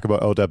hear you talk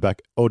about Odell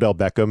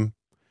Beckham,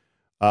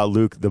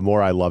 Luke, the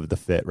more I love the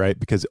fit, right?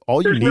 Because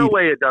There's no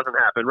way it doesn't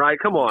happen, right?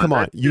 Come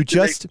on. You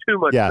just too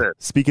much sense.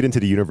 Speak it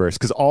into the universe.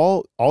 Because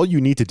all you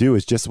need to do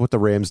is just what the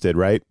Rams did,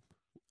 right?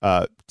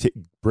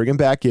 Bring him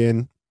back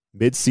in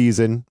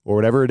mid-season or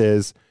whatever it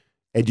is,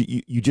 and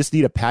you just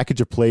need a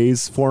package of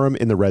plays for him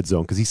in the red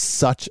zone because he's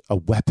such a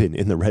weapon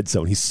in the red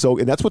zone.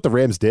 And that's what the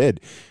Rams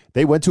did.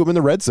 They went to him in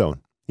the red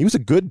zone. He was a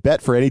good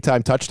bet for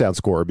anytime touchdown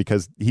scorer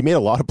because he made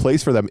a lot of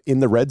plays for them in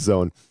the red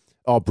zone.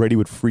 Oh, Brady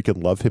would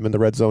freaking love him in the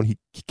red zone. He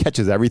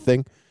catches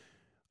everything.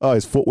 Oh,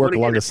 his footwork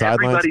along the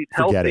sidelines.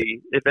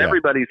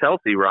 Everybody's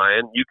healthy,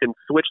 Ryan, you can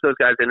switch those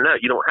guys in and out.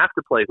 You don't have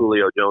to play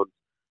Julio Jones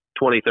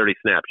 20, 30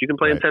 snaps. You can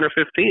play him 10 or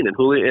 15, and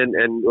Julio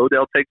and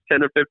Odell takes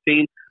 10 or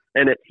 15.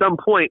 And at some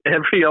point,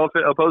 every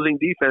opposing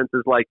defense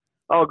is like,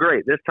 oh,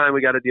 great, this time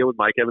we got to deal with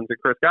Mike Evans and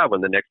Chris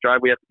Godwin. The next drive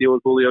we have to deal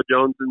with Julio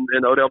Jones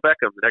and Odell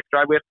Beckham. The next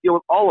drive we have to deal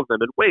with all of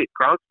them. And wait,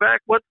 Gronk's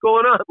back? What's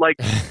going on? Like,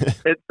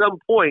 at some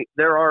point,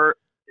 they're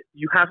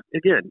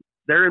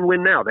in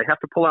win now. They have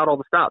to pull out all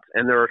the stops.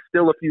 And there are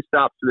still a few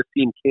stops this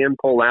team can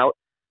pull out.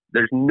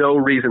 There's no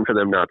reason for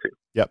them not to.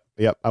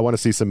 Yep. I want to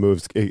see some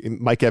moves.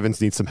 Mike Evans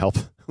needs some help.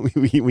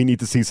 we need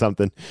to see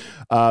something.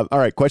 All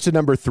right, question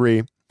number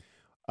 3.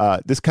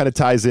 This kind of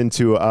ties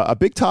into a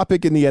big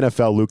topic in the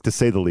NFL, Luke, to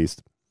say the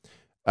least.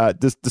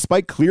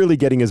 Despite clearly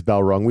getting his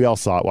bell rung, we all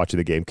saw it watching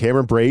the game.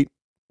 Cameron Brate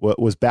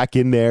was back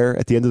in there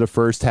at the end of the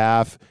first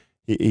half.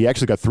 He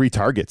actually got 3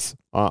 targets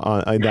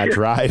on that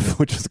drive,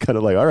 which is kind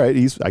of like, all right,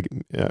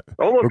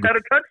 almost got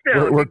a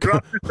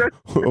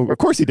touchdown. Of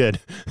course he did.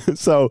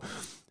 So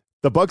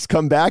the Bucs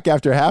come back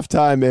after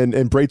halftime,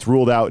 and Brate's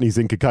ruled out, and he's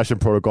in concussion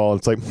protocol.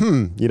 It's like,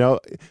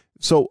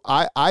 So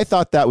I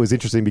thought that was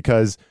interesting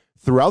because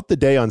throughout the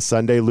day on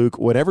Sunday, Luke,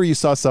 whenever you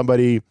saw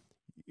somebody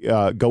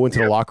go into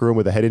the locker room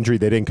with a head injury,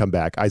 they didn't come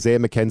back. Isaiah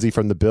McKenzie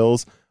from the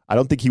Bills, I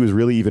don't think he was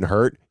really even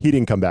hurt. He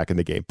didn't come back in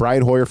the game.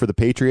 Brian Hoyer for the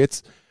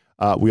Patriots.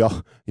 We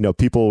all,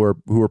 people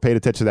who were paying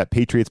attention to that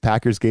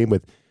Patriots-Packers game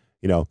with,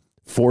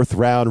 4th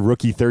round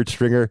rookie 3rd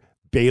stringer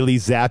Bailey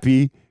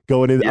Zappi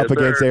going up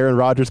against Aaron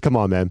Rodgers. Come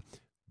on, man.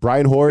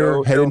 Brian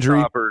Hoyer, head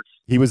injury,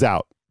 he was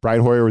out.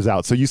 Brian Hoyer was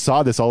out. So you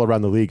saw this all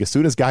around the league. As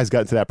soon as guys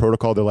got into that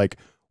protocol, they're like,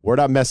 we're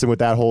not messing with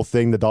that whole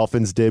thing the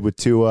Dolphins did with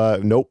Tua.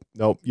 Nope,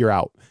 you're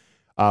out.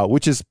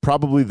 Which is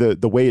probably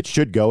the way it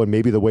should go and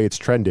maybe the way it's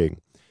trending.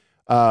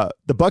 The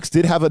Bucs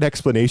did have an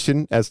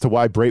explanation as to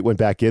why Brate went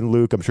back in,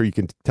 Luke. I'm sure you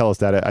can tell us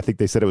that. I think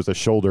they said it was a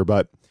shoulder,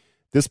 but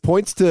this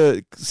points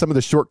to some of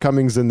the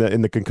shortcomings in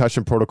the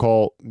concussion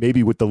protocol,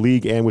 maybe with the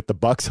league and with the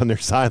Bucs on their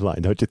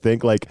sideline, don't you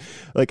think? Like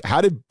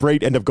how did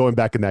Brate end up going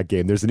back in that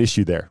game? There's an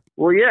issue there.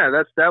 Well, yeah,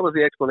 that was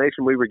the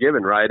explanation we were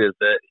given, right? Is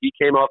that he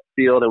came off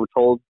the field and was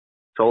told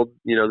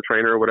the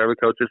trainer or whatever,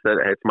 the coaches said,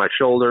 hey, it's my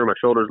shoulder. My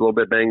shoulder's a little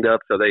bit banged up,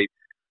 so they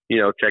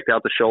checked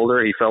out the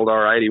shoulder. He felt all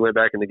right. He went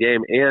back in the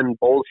game. And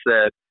Bowles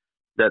said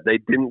that they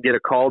didn't get a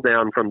call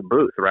down from the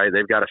booth, right?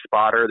 They've got a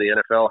spotter. The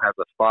NFL has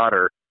a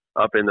spotter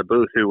up in the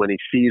booth who, when he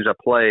sees a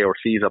play or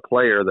sees a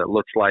player that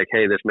looks like,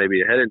 hey, this may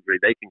be a head injury,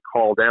 they can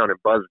call down and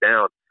buzz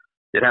down.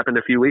 It happened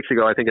a few weeks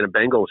ago, I think, in a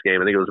Bengals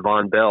game. I think it was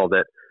Von Bell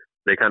that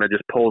they kind of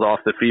just pulled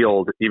off the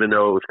field, even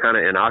though it was kind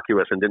of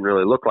innocuous and didn't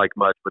really look like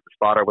much. But the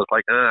spotter was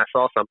like, I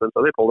saw something,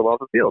 so they pulled him off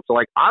the field. So,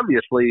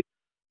 obviously,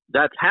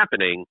 that's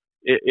happening.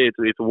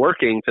 It's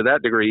working to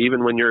that degree,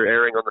 even when you're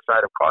erring on the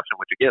side of caution,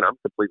 which, again, I'm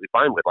completely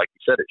fine with. Like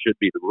you said, it should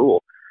be the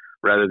rule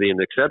rather than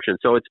the exception.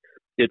 So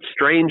it's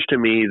strange to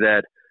me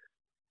that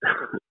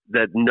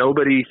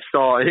nobody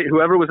saw,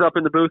 whoever was up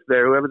in the booth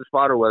there, whoever the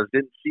spotter was,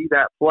 didn't see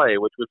that play,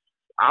 which was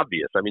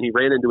obvious. I mean, he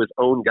ran into his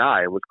own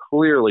guy and was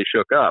clearly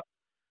shook up,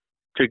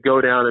 to go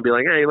down and be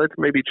like, hey, let's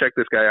maybe check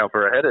this guy out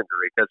for a head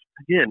injury. Because,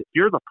 again, if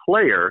you're the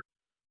player,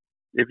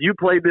 if you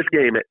played this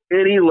game at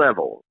any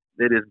level,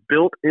 it is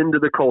built into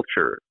the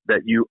culture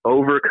that you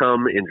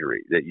overcome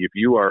injury, that if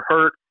you are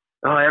hurt,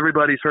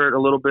 everybody's hurt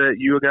a little bit,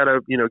 you got to,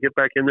 get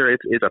back in there.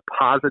 It's a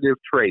positive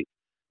trait.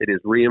 It is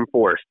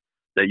reinforced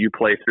that you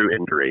play through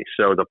injury.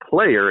 So the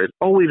player is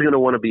always going to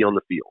want to be on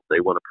the field. They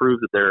want to prove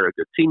that they're a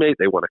good teammate.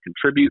 They want to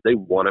contribute. They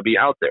want to be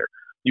out there.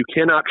 You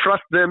cannot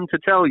trust them to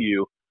tell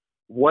you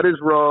what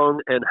is wrong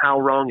and how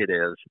wrong it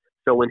is.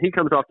 So when he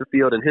comes off the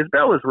field and his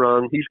bell is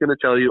rung, he's going to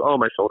tell you, oh,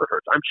 my shoulder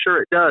hurts. I'm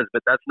sure it does,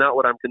 but that's not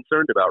what I'm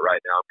concerned about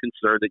right now. I'm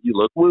concerned that you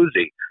look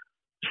woozy.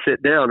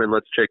 Sit down and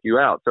let's check you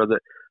out. So that,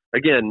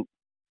 again,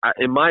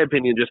 in my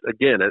opinion, just,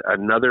 again,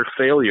 another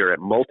failure at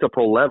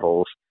multiple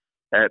levels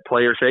at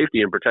player safety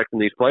and protecting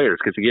these players.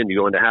 Because, again, you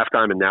go into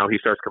halftime and now he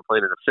starts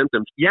complaining of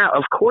symptoms. Yeah,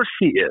 of course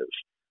he is,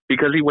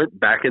 because he went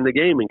back in the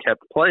game and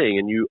kept playing,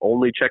 and you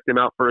only checked him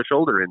out for a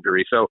shoulder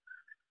injury. So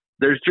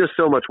there's just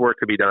so much work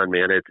to be done,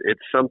 man. It's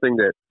something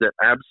that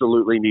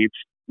absolutely needs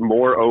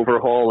more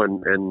overhaul.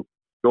 And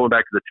going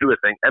back to the Tua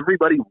thing,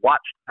 everybody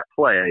watched that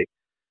play,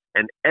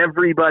 and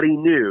everybody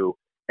knew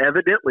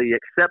evidently,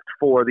 except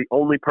for the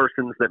only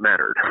persons that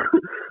mattered,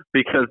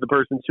 because the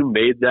persons who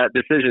made that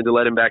decision to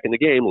let him back in the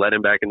game, let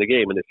him back in the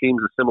game. And it seems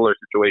a similar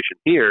situation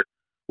here,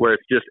 where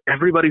it's just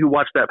everybody who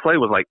watched that play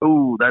was like,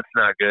 "Oh, that's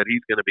not good.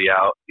 He's going to be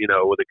out,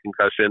 with a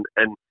concussion."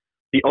 And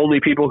the only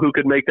people who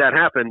could make that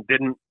happen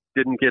didn't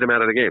get him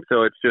out of the game.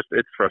 So it's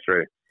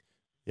frustrating.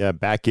 Yeah,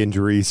 back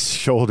injuries,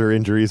 shoulder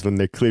injuries when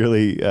they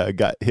clearly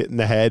got hit in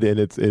the head and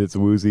it's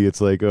woozy. It's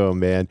like, oh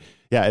man.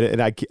 Yeah,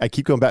 and I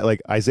keep going back,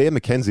 like Isaiah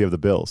McKenzie of the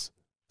Bills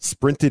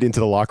sprinted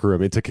into the locker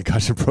room into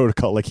concussion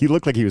protocol. Like he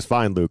looked like he was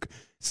fine, Luke.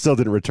 Still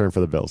didn't return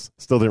for the Bills.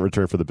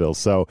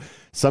 So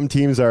some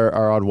teams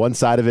are on one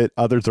side of it,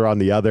 others are on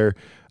the other.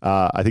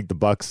 I think the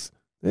Bucs,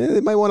 they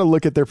might want to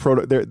look at their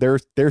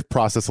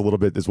process a little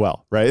bit as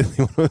well, right?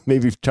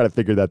 Maybe try to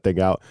figure that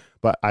thing out.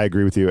 But I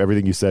agree with you.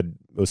 Everything you said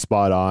was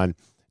spot on.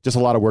 Just a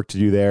lot of work to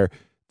do there.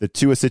 The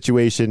Tua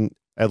situation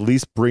at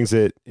least brings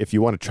it, if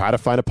you want to try to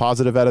find a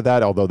positive out of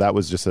that, although that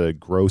was just a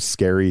gross,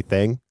 scary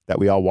thing that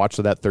we all watched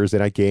in that Thursday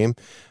night game.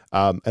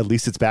 At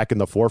least it's back in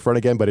the forefront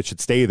again, but it should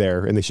stay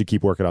there, and they should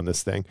keep working on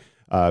this thing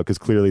because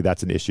clearly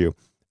that's an issue.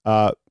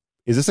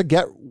 Is this a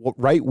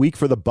get-right week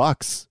for the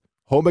Bucs?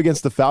 Home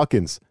against the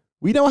Falcons.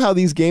 We know how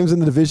these games in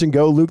the division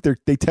go, Luke.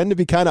 They tend to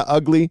be kind of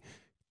ugly,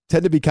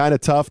 tend to be kind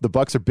of tough. The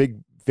Bucs are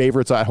big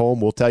favorites at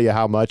home. We'll tell you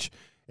how much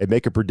and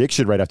make a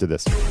prediction right after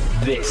this.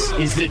 This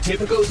is the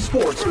Tipico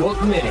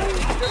Sportsbook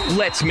Minute.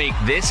 Let's make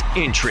this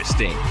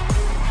interesting.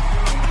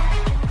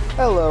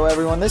 Hello,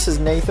 everyone. This is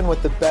Nathan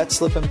with the Bet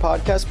Slippin'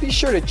 Podcast. Be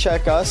sure to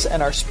check us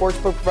and our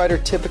sportsbook provider,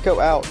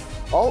 Tipico, out.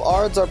 All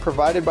odds are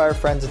provided by our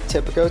friends at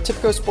Tipico.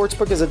 Tipico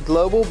Sportsbook is a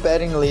global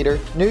betting leader.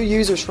 New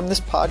users from this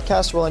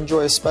podcast will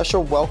enjoy a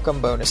special welcome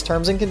bonus.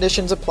 Terms and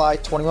conditions apply.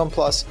 21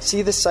 plus.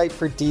 See the site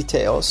for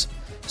details.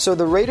 So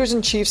the Raiders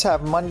and Chiefs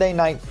have Monday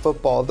Night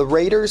Football. The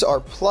Raiders are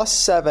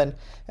 +7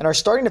 and are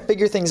starting to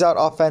figure things out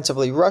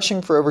offensively,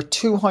 rushing for over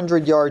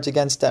 200 yards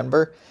against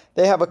Denver.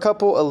 They have a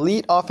couple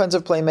elite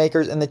offensive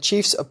playmakers, and the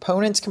Chiefs'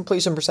 opponent's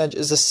completion percentage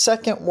is the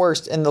second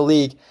worst in the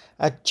league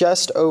at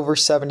just over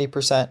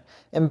 70%.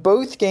 In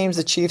both games,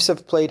 the Chiefs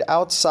have played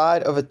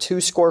outside of a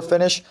 2-score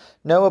finish.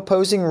 No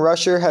opposing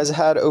rusher has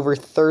had over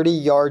 30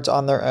 yards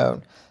on their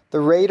own. The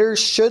Raiders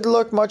should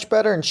look much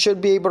better and should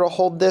be able to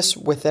hold this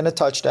within a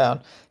touchdown.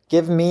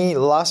 Give me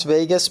Las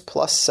Vegas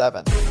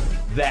 +7.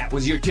 That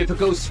was your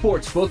Tipico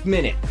Sportsbook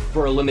Minute.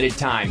 For a limited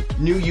time,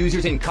 new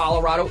users in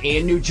Colorado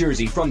and New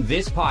Jersey from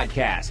this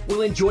podcast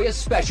will enjoy a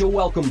special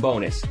welcome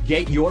bonus.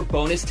 Get your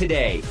bonus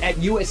today at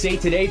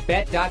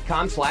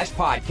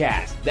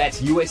usatodaybet.com/podcast.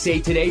 That's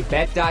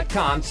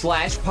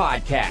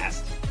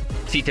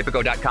usatodaybet.com/podcast. See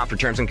Tipico.com for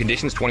terms and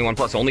conditions. 21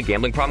 plus only.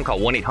 Gambling problem? Call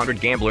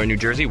 1-800-GAMBLER in New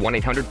Jersey.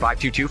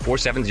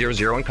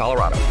 1-800-522-4700 in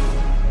Colorado.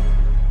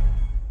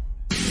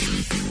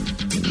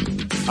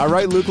 All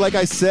right, Luke, like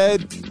I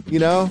said,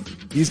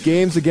 these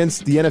games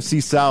against the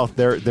NFC South,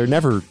 they're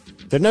never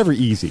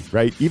easy,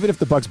 right? Even if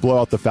the Bucs blow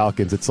out the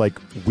Falcons, it's like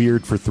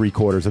weird for 3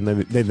 quarters and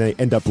then they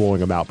end up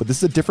blowing them out. But this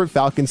is a different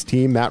Falcons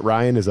team. Matt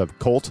Ryan is a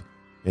Colt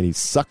and he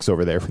sucks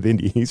over there with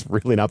Indy. He's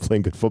really not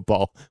playing good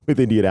football with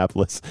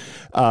Indianapolis.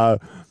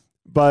 But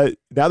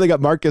now they got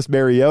Marcus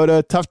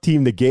Mariota, tough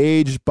team to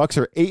gauge. Bucs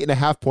are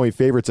 8.5-point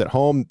favorites at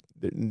home.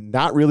 They're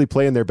not really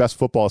playing their best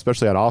football,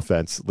 especially on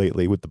offense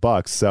lately with the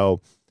Bucs.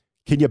 So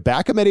can you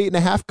back them at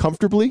 8.5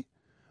 comfortably?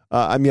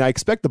 I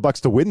expect the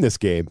Bucs to win this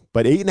game,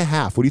 but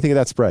 8.5. What do you think of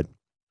that spread?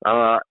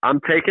 I'm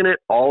taking it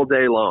all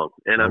day long,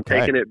 and I'm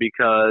taking it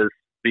because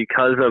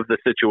of the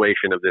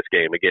situation of this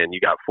game. Again, you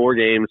got 4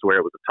 games where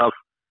it was a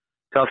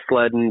tough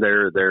sledding.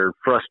 They're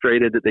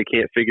frustrated that they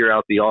can't figure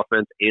out the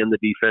offense and the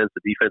defense.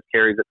 The defense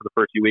carries it for the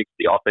first few weeks.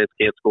 The offense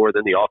can't score.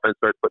 Then the offense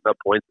starts putting up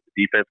points.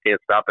 The defense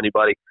can't stop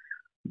anybody.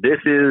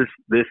 This is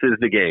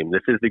the game.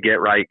 This is the get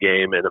right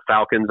game, and the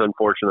Falcons,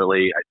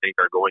 unfortunately, I think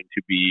are going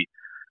to be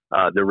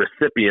the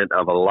recipient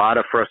of a lot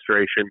of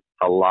frustration,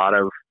 a lot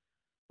of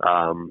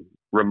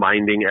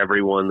reminding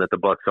everyone that the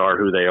Bucs are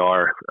who they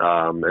are,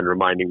 and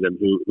reminding them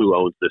who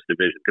owns this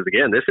division. Because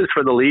again, this is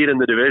for the lead in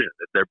the division.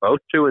 They're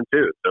both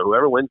 2-2, so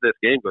whoever wins this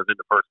game goes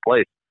into first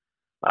place.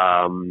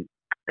 And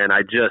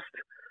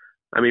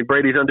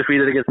Brady's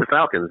undefeated against the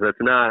Falcons.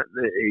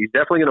 He's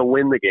definitely going to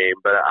win the game,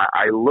 but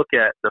I look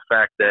at the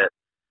fact that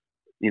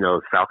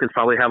Falcons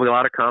probably have a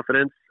lot of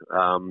confidence.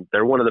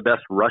 They're one of the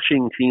best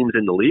rushing teams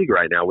in the league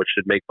right now, which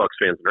should make Bucs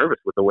fans nervous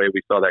with the way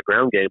we saw that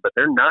ground game. But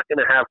they're not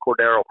going to have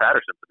Cordero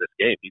Patterson for this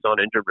game. He's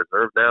on injured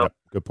reserve now.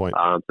 Yep, good point.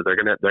 So they're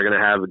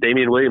gonna have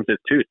Damian Williams is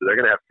too. So they're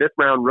gonna have 5th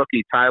round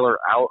rookie Tyler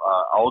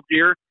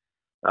Algier,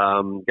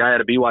 guy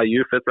out of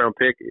BYU, 5th round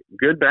pick,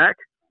 good back,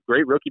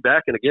 great rookie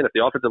back. And again, if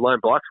the offensive line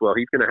blocks well,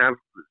 he's going to have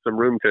some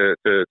room to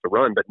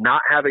run. But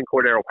not having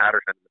Cordero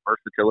Patterson, the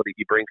versatility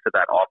he brings to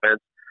that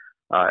offense.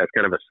 As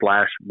kind of a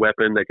slash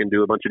weapon that can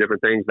do a bunch of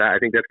different things. I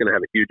think that's going to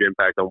have a huge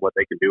impact on what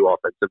they can do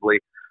offensively.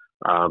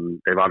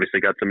 They've obviously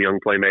got some young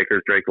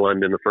playmakers, Drake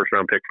London, the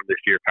 1st-round pick from this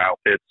year, Kyle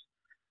Pitts.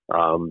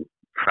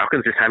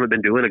 Falcons just haven't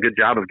been doing a good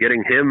job of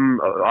getting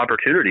him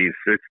opportunities.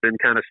 It's been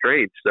kind of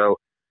strange. So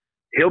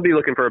he'll be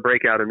looking for a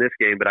breakout in this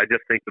game, but I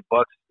just think the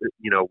Bucs,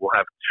 will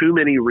have too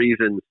many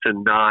reasons to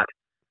not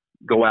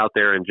go out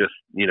there and just,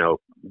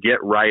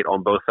 get right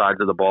on both sides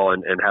of the ball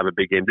and have a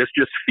big game. This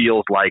just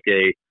feels like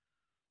a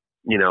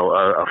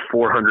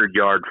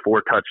 400-yard,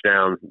 4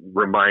 touchdowns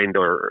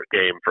reminder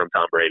game from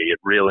Tom Brady. It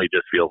really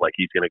just feels like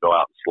he's going to go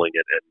out and sling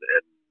it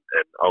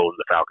and own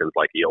the Falcons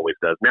like he always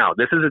does. Now,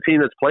 this is a team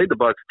that's played the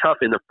Bucs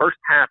tough in the first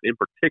half in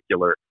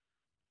particular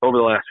over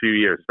the last few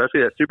years,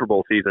 especially that Super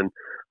Bowl season.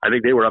 I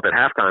think they were up at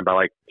halftime by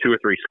like 2 or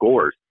 3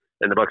 scores,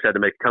 and the Bucs had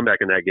to make a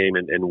comeback in that game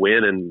and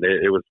win, and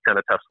it was kind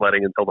of tough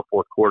sledding until the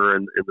fourth quarter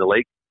in the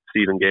late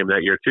season game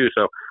that year too.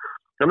 So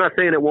I'm not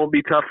saying it won't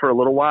be tough for a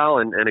little while,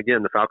 and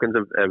again, the Falcons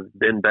have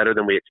been better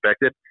than we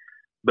expected.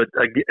 But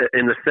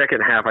in the second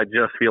half, I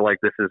just feel like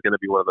this is going to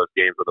be one of those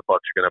games where the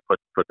Bucs are going to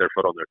put their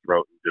foot on their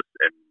throat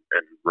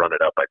and run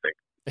it up, I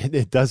think.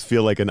 It does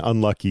feel like an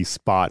unlucky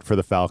spot for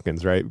the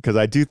Falcons, right? Because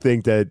I do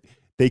think that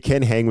they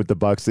can hang with the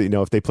Bucs.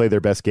 If they play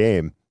their best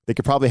game, they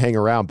could probably hang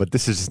around, but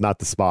this is just not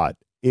the spot.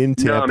 In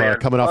Tampa,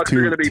 coming off Bucs are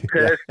going to be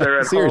pissed.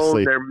 They're at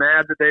home. They're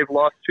mad that they've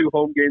lost 2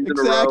 home games in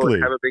a row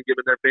and haven't been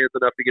giving their fans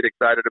enough to get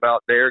excited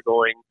about. They're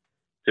going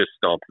to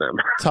stomp them.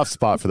 Tough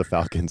spot for the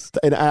Falcons.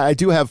 And I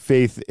do have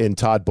faith in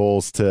Todd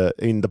Bowles the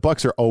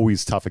Bucs are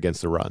always tough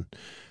against the run.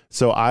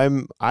 So I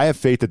have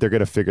faith that they're going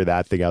to figure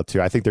that thing out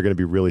too. I think they're going to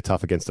be really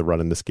tough against the run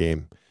in this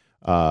game.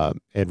 And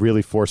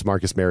really force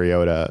Marcus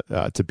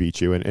Mariota to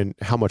beat you. And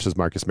how much does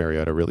Marcus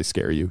Mariota really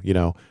scare you?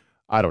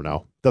 I don't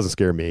know. Doesn't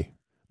scare me.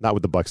 Not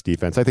with the Bucs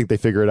defense. I think they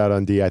figure it out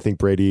on D. I think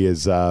Brady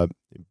is,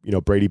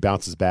 Brady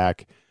bounces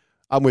back.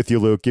 I'm with you,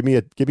 Luke. Give me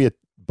a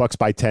Bucs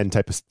by 10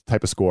 type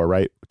of score,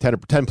 right?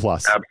 10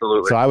 plus.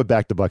 Absolutely. So I would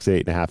back the Bucs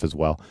 8.5 as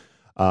well.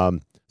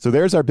 So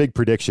there's our big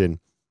prediction.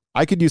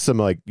 I could use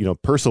some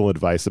personal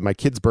advice. My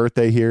kid's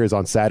birthday here is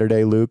on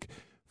Saturday, Luke.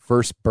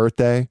 First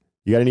birthday.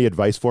 You got any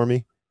advice for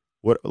me?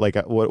 How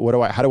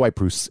do I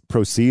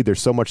proceed? There's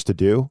so much to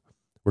do.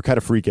 We're kind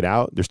of freaking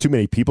out. There's too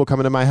many people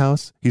coming to my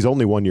house. He's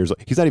only 1 year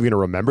old. He's not even going to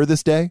remember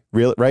this day,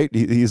 really, right?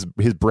 His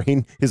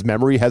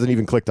memory hasn't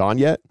even clicked on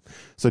yet.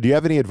 So do you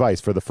have any advice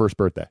for the first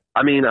birthday?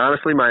 I mean,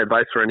 honestly, my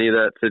advice for any of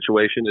that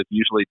situation is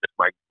usually just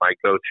my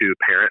go-to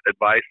parent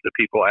advice that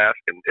people ask.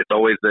 And it's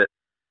always that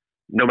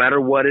no matter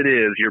what it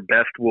is, your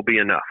best will be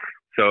enough.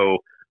 So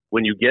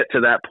when you get to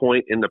that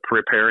point in the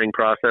preparing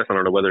process, I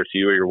don't know whether it's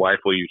you or your wife,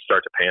 will you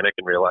start to panic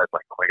and realize,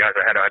 like, oh my gosh,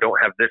 I don't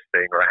have this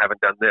thing, or I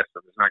haven't done this,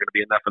 and there's not going to be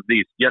enough of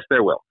these. Yes,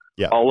 there will.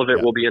 Yeah. All of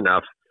it will be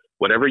enough.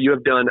 Whatever you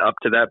have done up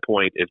to that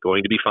point is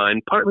going to be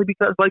fine, partly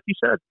because, like you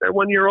said, they're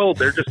 1 year old.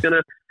 They're just going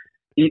to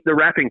eat the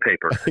wrapping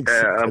paper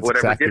of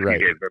whatever gift you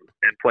gave them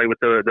and play with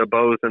the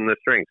bows and the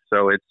strings.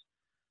 So it's,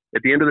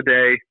 at the end of the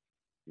day,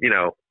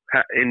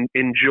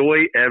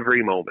 enjoy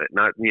every moment.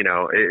 Not,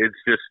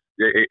 it's just,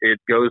 it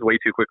goes way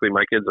too quickly.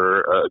 My kids are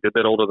a good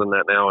bit older than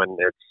that now, and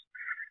it's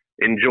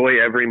enjoy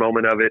every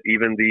moment of it,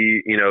 even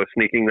the,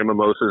 sneaking the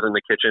mimosas in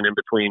the kitchen in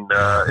between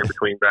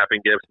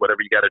wrapping gifts, whatever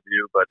you got to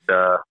do.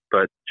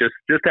 But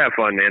just have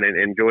fun, man, and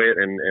enjoy it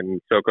and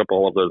soak up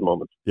all of those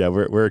moments. Yeah,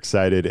 we're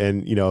excited.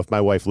 And, if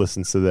my wife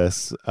listens to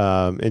this,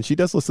 and she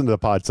does listen to the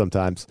pod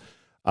sometimes,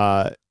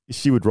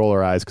 she would roll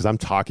her eyes because I'm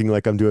talking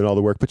like I'm doing all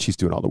the work, but she's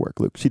doing all the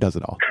work, Luke. She does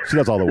it all. She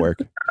does all the work.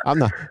 I'm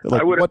not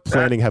what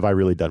planning have I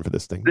really done for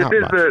this thing? This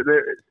is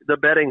the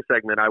betting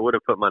segment. I would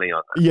have put money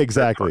on that. Yeah,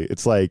 exactly.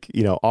 It's like,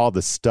 all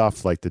the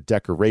stuff, like the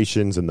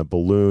decorations and the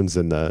balloons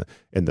and the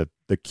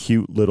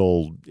cute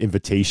little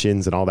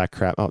invitations and all that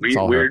crap. Oh,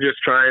 we're just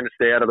trying to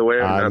stay out of the way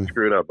and not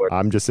screw it up. But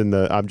I'm just in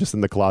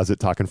the closet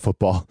talking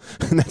football.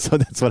 And that's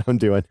what I'm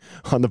doing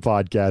on the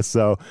podcast.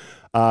 So,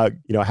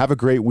 have a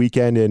great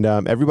weekend, and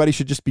everybody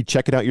should just be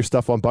checking out your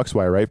stuff on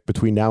BucsWire, right?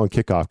 Between now and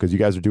kickoff, because you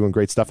guys are doing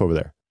great stuff over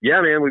there.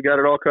 Yeah, man, we've got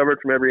it all covered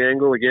from every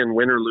angle. Again,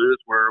 win or lose,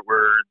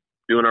 we're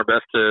doing our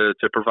best to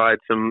provide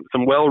some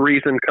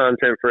well-reasoned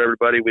content for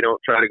everybody. We don't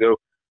try to go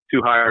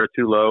too high or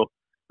too low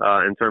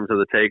in terms of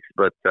the takes,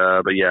 but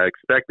yeah,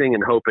 expecting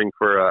and hoping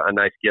for a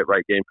nice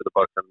get-right game for the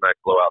Bucs and a nice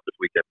blowout this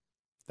weekend.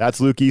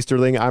 That's Luke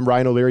Easterling. I'm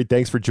Ryan O'Leary.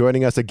 Thanks for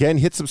joining us. Again,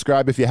 hit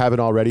subscribe if you haven't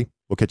already.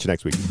 We'll catch you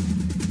next week.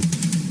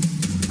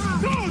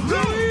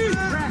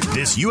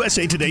 This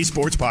USA Today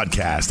Sports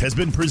Podcast has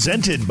been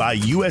presented by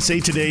USA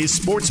Today's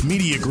Sports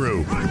Media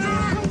Group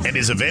and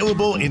is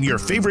available in your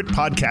favorite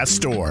podcast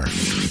store.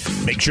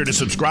 Make sure to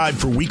subscribe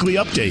for weekly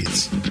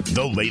updates,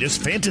 the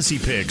latest fantasy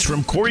picks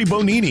from Corey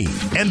Bonini,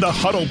 and the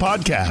Huddle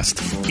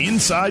Podcast,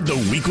 Inside the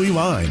Weekly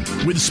Line,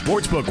 with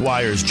Sportsbook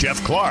Wire's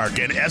Jeff Clark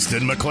and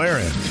Eston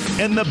McLaren,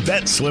 and the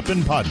Bet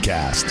Slippin'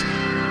 Podcast.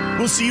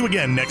 We'll see you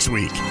again next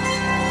week.